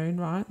of the moon,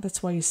 right?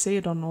 That's why you see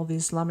it on all the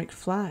Islamic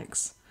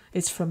flags.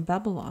 It's from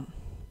Babylon.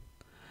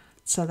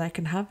 so they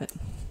can have it.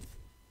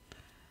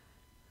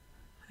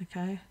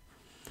 Okay?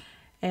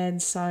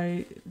 And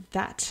so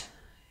that,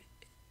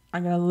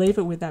 I'm going to leave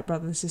it with that,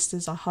 brothers and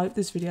sisters. I hope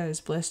this video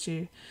has blessed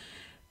you.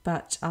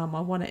 But I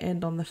want to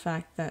end on the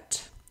fact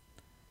that,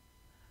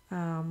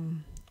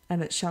 and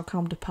it shall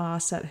come to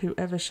pass that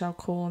whoever shall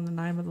call on the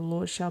name of the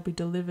Lord shall be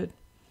delivered.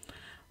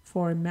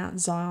 For in Mount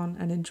Zion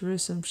and in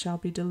Jerusalem shall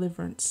be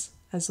deliverance,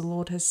 as the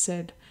Lord has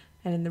said,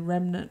 and in the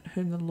remnant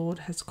whom the Lord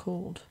has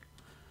called.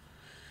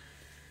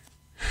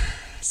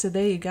 So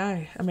there you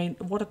go. I mean,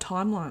 what a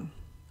timeline.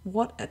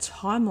 What a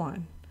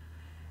timeline.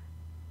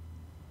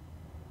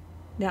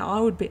 Now,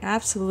 I would be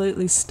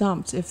absolutely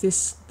stumped if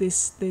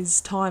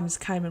these times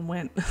came and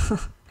went.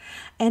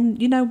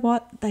 And you know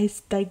what? They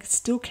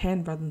still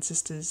can, brothers and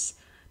sisters.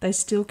 They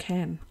still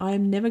can. I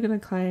am never going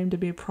to claim to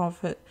be a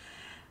prophet.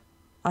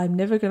 I'm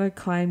never going to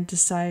claim to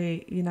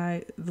say, you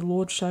know, the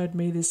Lord showed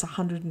me this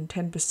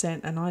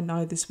 110% and I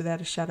know this without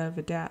a shadow of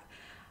a doubt.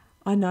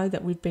 I know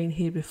that we've been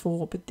here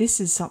before, but this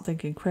is something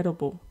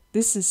incredible.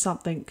 This is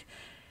something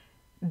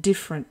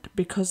different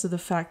because of the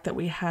fact that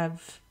we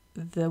have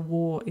the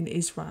war in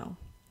Israel,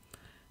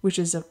 which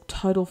is a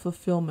total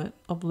fulfillment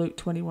of Luke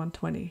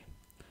 21:20.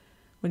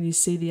 When you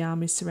see the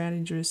army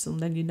surrounding Jerusalem,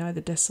 then you know the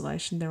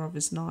desolation thereof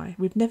is nigh.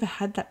 We've never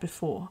had that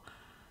before.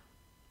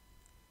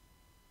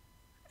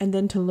 And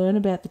then to learn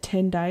about the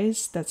 10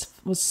 days that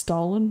was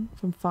stolen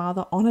from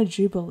Father on a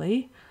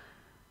Jubilee.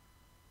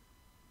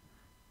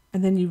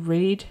 And then you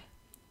read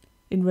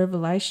in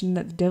Revelation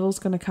that the devil's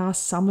going to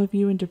cast some of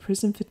you into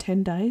prison for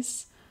 10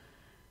 days.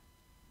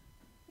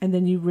 And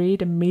then you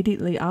read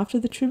immediately after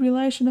the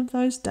tribulation of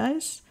those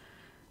days,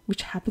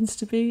 which happens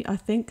to be, I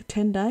think,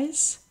 10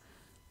 days,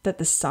 that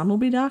the sun will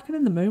be darkened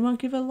and the moon won't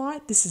give a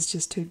light. This is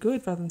just too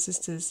good, brothers and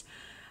sisters.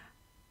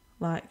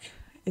 Like,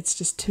 it's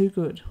just too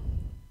good.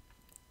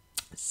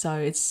 So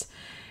it's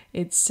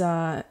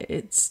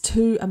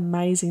too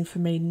amazing for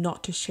me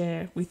not to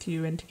share with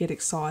you and to get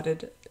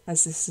excited,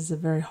 as this is a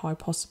very high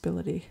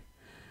possibility.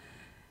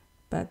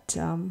 But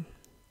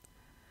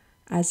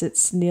as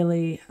it's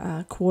nearly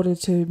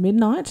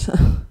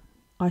 1:45,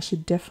 I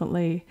should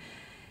definitely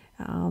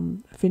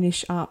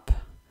finish up.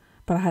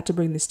 But I had to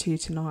bring this to you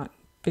tonight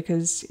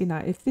because, you know,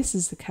 if this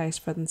is the case,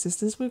 brothers and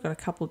sisters, we've got a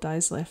couple of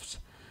days left.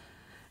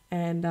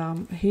 And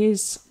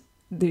here's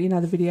the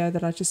video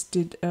that I just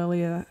did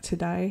earlier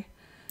today.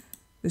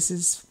 This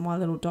is my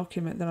little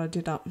document that I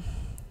did up.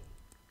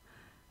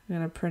 I'm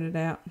going to print it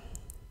out.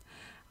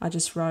 I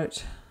just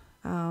wrote,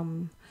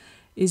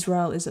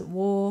 Israel is at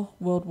war.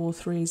 World War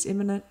III is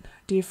imminent.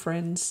 Dear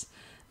friends,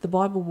 the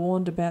Bible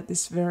warned about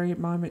this very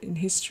moment in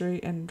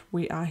history, and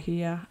we are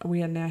here.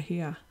 We are now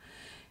here.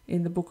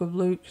 In the book of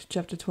Luke,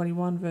 chapter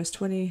 21, verse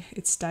 20,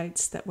 it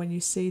states that when you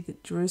see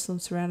that Jerusalem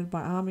surrounded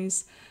by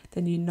armies,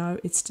 then you know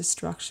its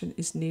destruction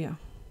is near.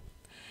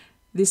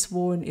 This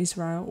war in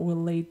Israel will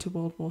lead to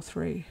World War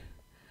III.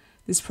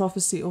 This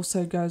prophecy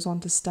also goes on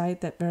to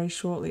state that very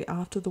shortly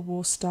after the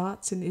war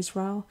starts in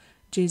Israel,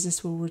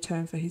 Jesus will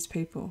return for his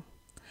people.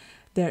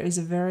 There is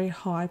a very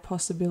high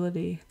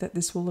possibility that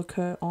this will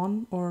occur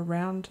on or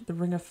around the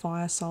Ring of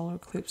Fire solar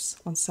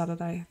eclipse on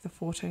Saturday, the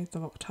 14th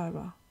of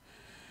October.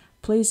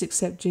 Please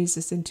accept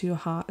Jesus into your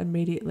heart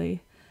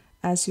immediately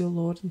as your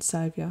Lord and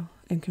Saviour,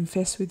 and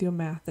confess with your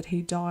mouth that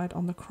he died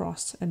on the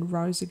cross and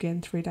rose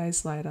again 3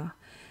 days later,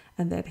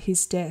 and that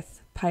his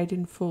death paid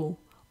in full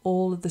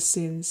all of the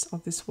sins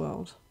of this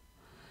world.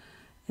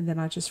 And then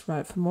I just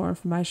wrote, for more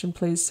information,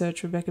 please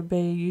search Rebecca B.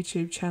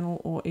 YouTube channel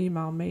or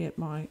email me at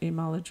my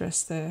email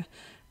address there.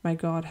 May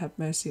God have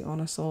mercy on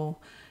us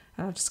all.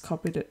 And I just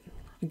copied it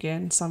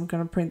again, so I'm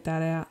going to print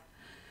that out.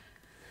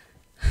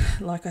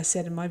 Like I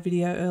said in my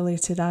video earlier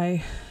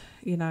today,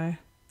 you know,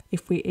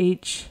 if we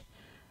each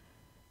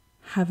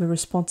have a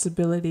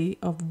responsibility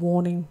of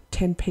warning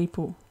 10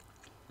 people,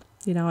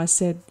 you know, I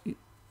said,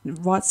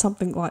 write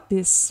something like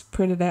this,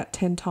 print it out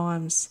 10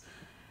 times,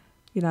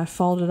 you know,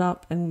 fold it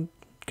up and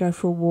go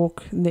for a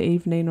walk in the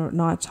evening or at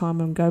night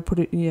time and go put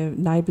it in your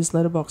neighbours'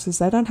 letterboxes.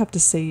 They don't have to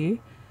see you.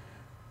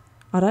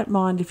 I don't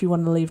mind if you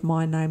want to leave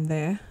my name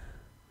there.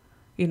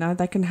 You know,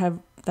 they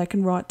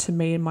can write to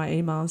me in my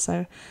email and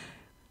say,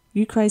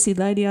 you crazy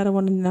lady, I don't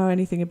want to know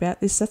anything about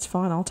this. That's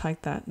fine, I'll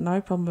take that.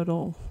 No problem at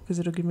all, because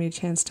it'll give me a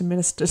chance to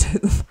minister to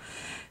them.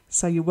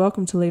 So you're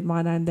welcome to leave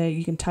my name there.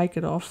 You can take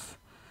it off.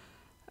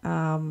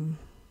 You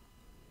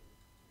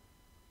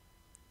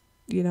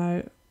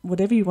know,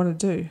 whatever you want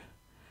to do.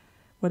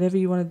 Whatever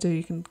you want to do.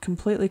 You can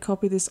completely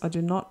copy this. I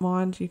do not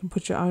mind. You can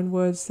put your own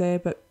words there.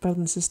 But brothers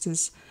and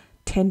sisters,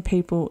 10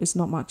 people is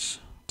not much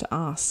to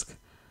ask.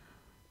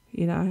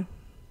 You know.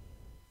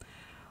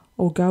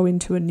 Or go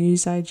into a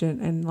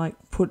newsagent and like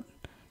put,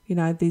 you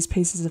know, these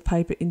pieces of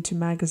paper into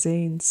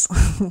magazines.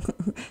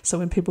 So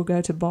when people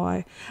go to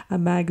buy a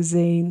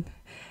magazine,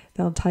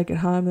 they'll take it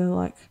home and they're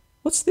like,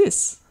 what's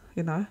this?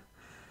 You know.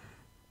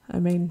 I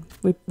mean,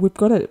 we've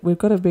got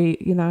to be,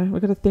 you know,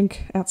 we've got to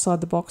think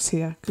outside the box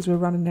here because we're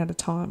running out of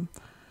time.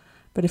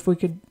 But if we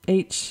could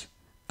each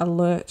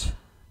alert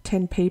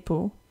 10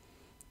 people,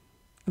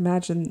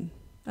 imagine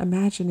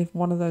if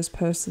one of those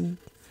person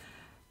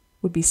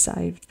would be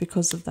saved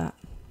because of that.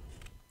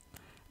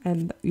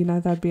 And, you know,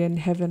 they'd be in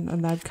heaven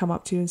and they'd come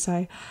up to you and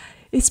say,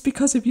 it's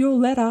because of your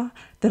letter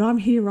that I'm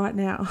here right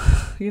now.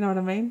 You know what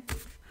I mean?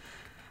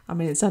 I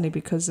mean, it's only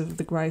because of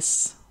the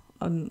grace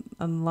and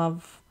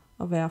love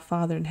of our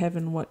Father in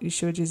heaven, what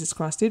Yeshua Jesus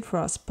Christ did for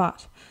us.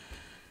 But,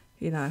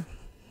 you know,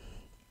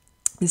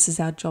 this is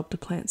our job to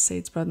plant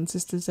seeds, brothers and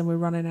sisters, and we're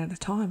running out of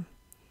time.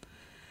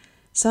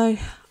 So,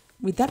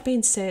 with that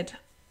being said,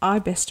 I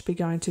best be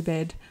going to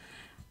bed.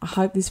 I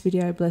hope this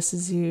video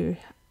blesses you,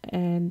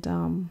 and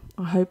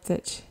I hope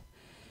that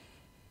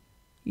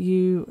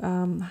you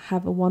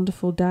have a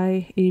wonderful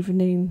day,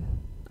 evening,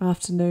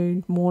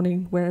 afternoon,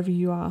 morning, wherever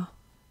you are,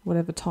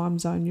 whatever time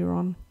zone you're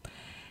on.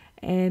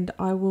 And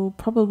I will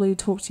probably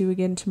talk to you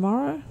again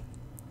tomorrow.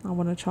 I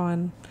want to try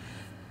and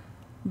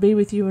be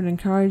with you and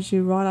encourage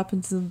you right up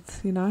into,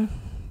 you know,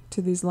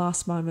 to these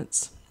last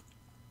moments.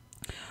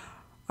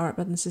 All right,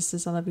 brothers and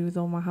sisters, I love you with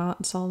all my heart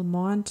and soul and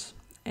mind.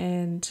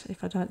 And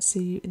if I don't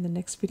see you in the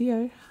next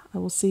video, I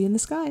will see you in the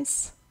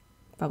skies.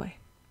 Bye-bye.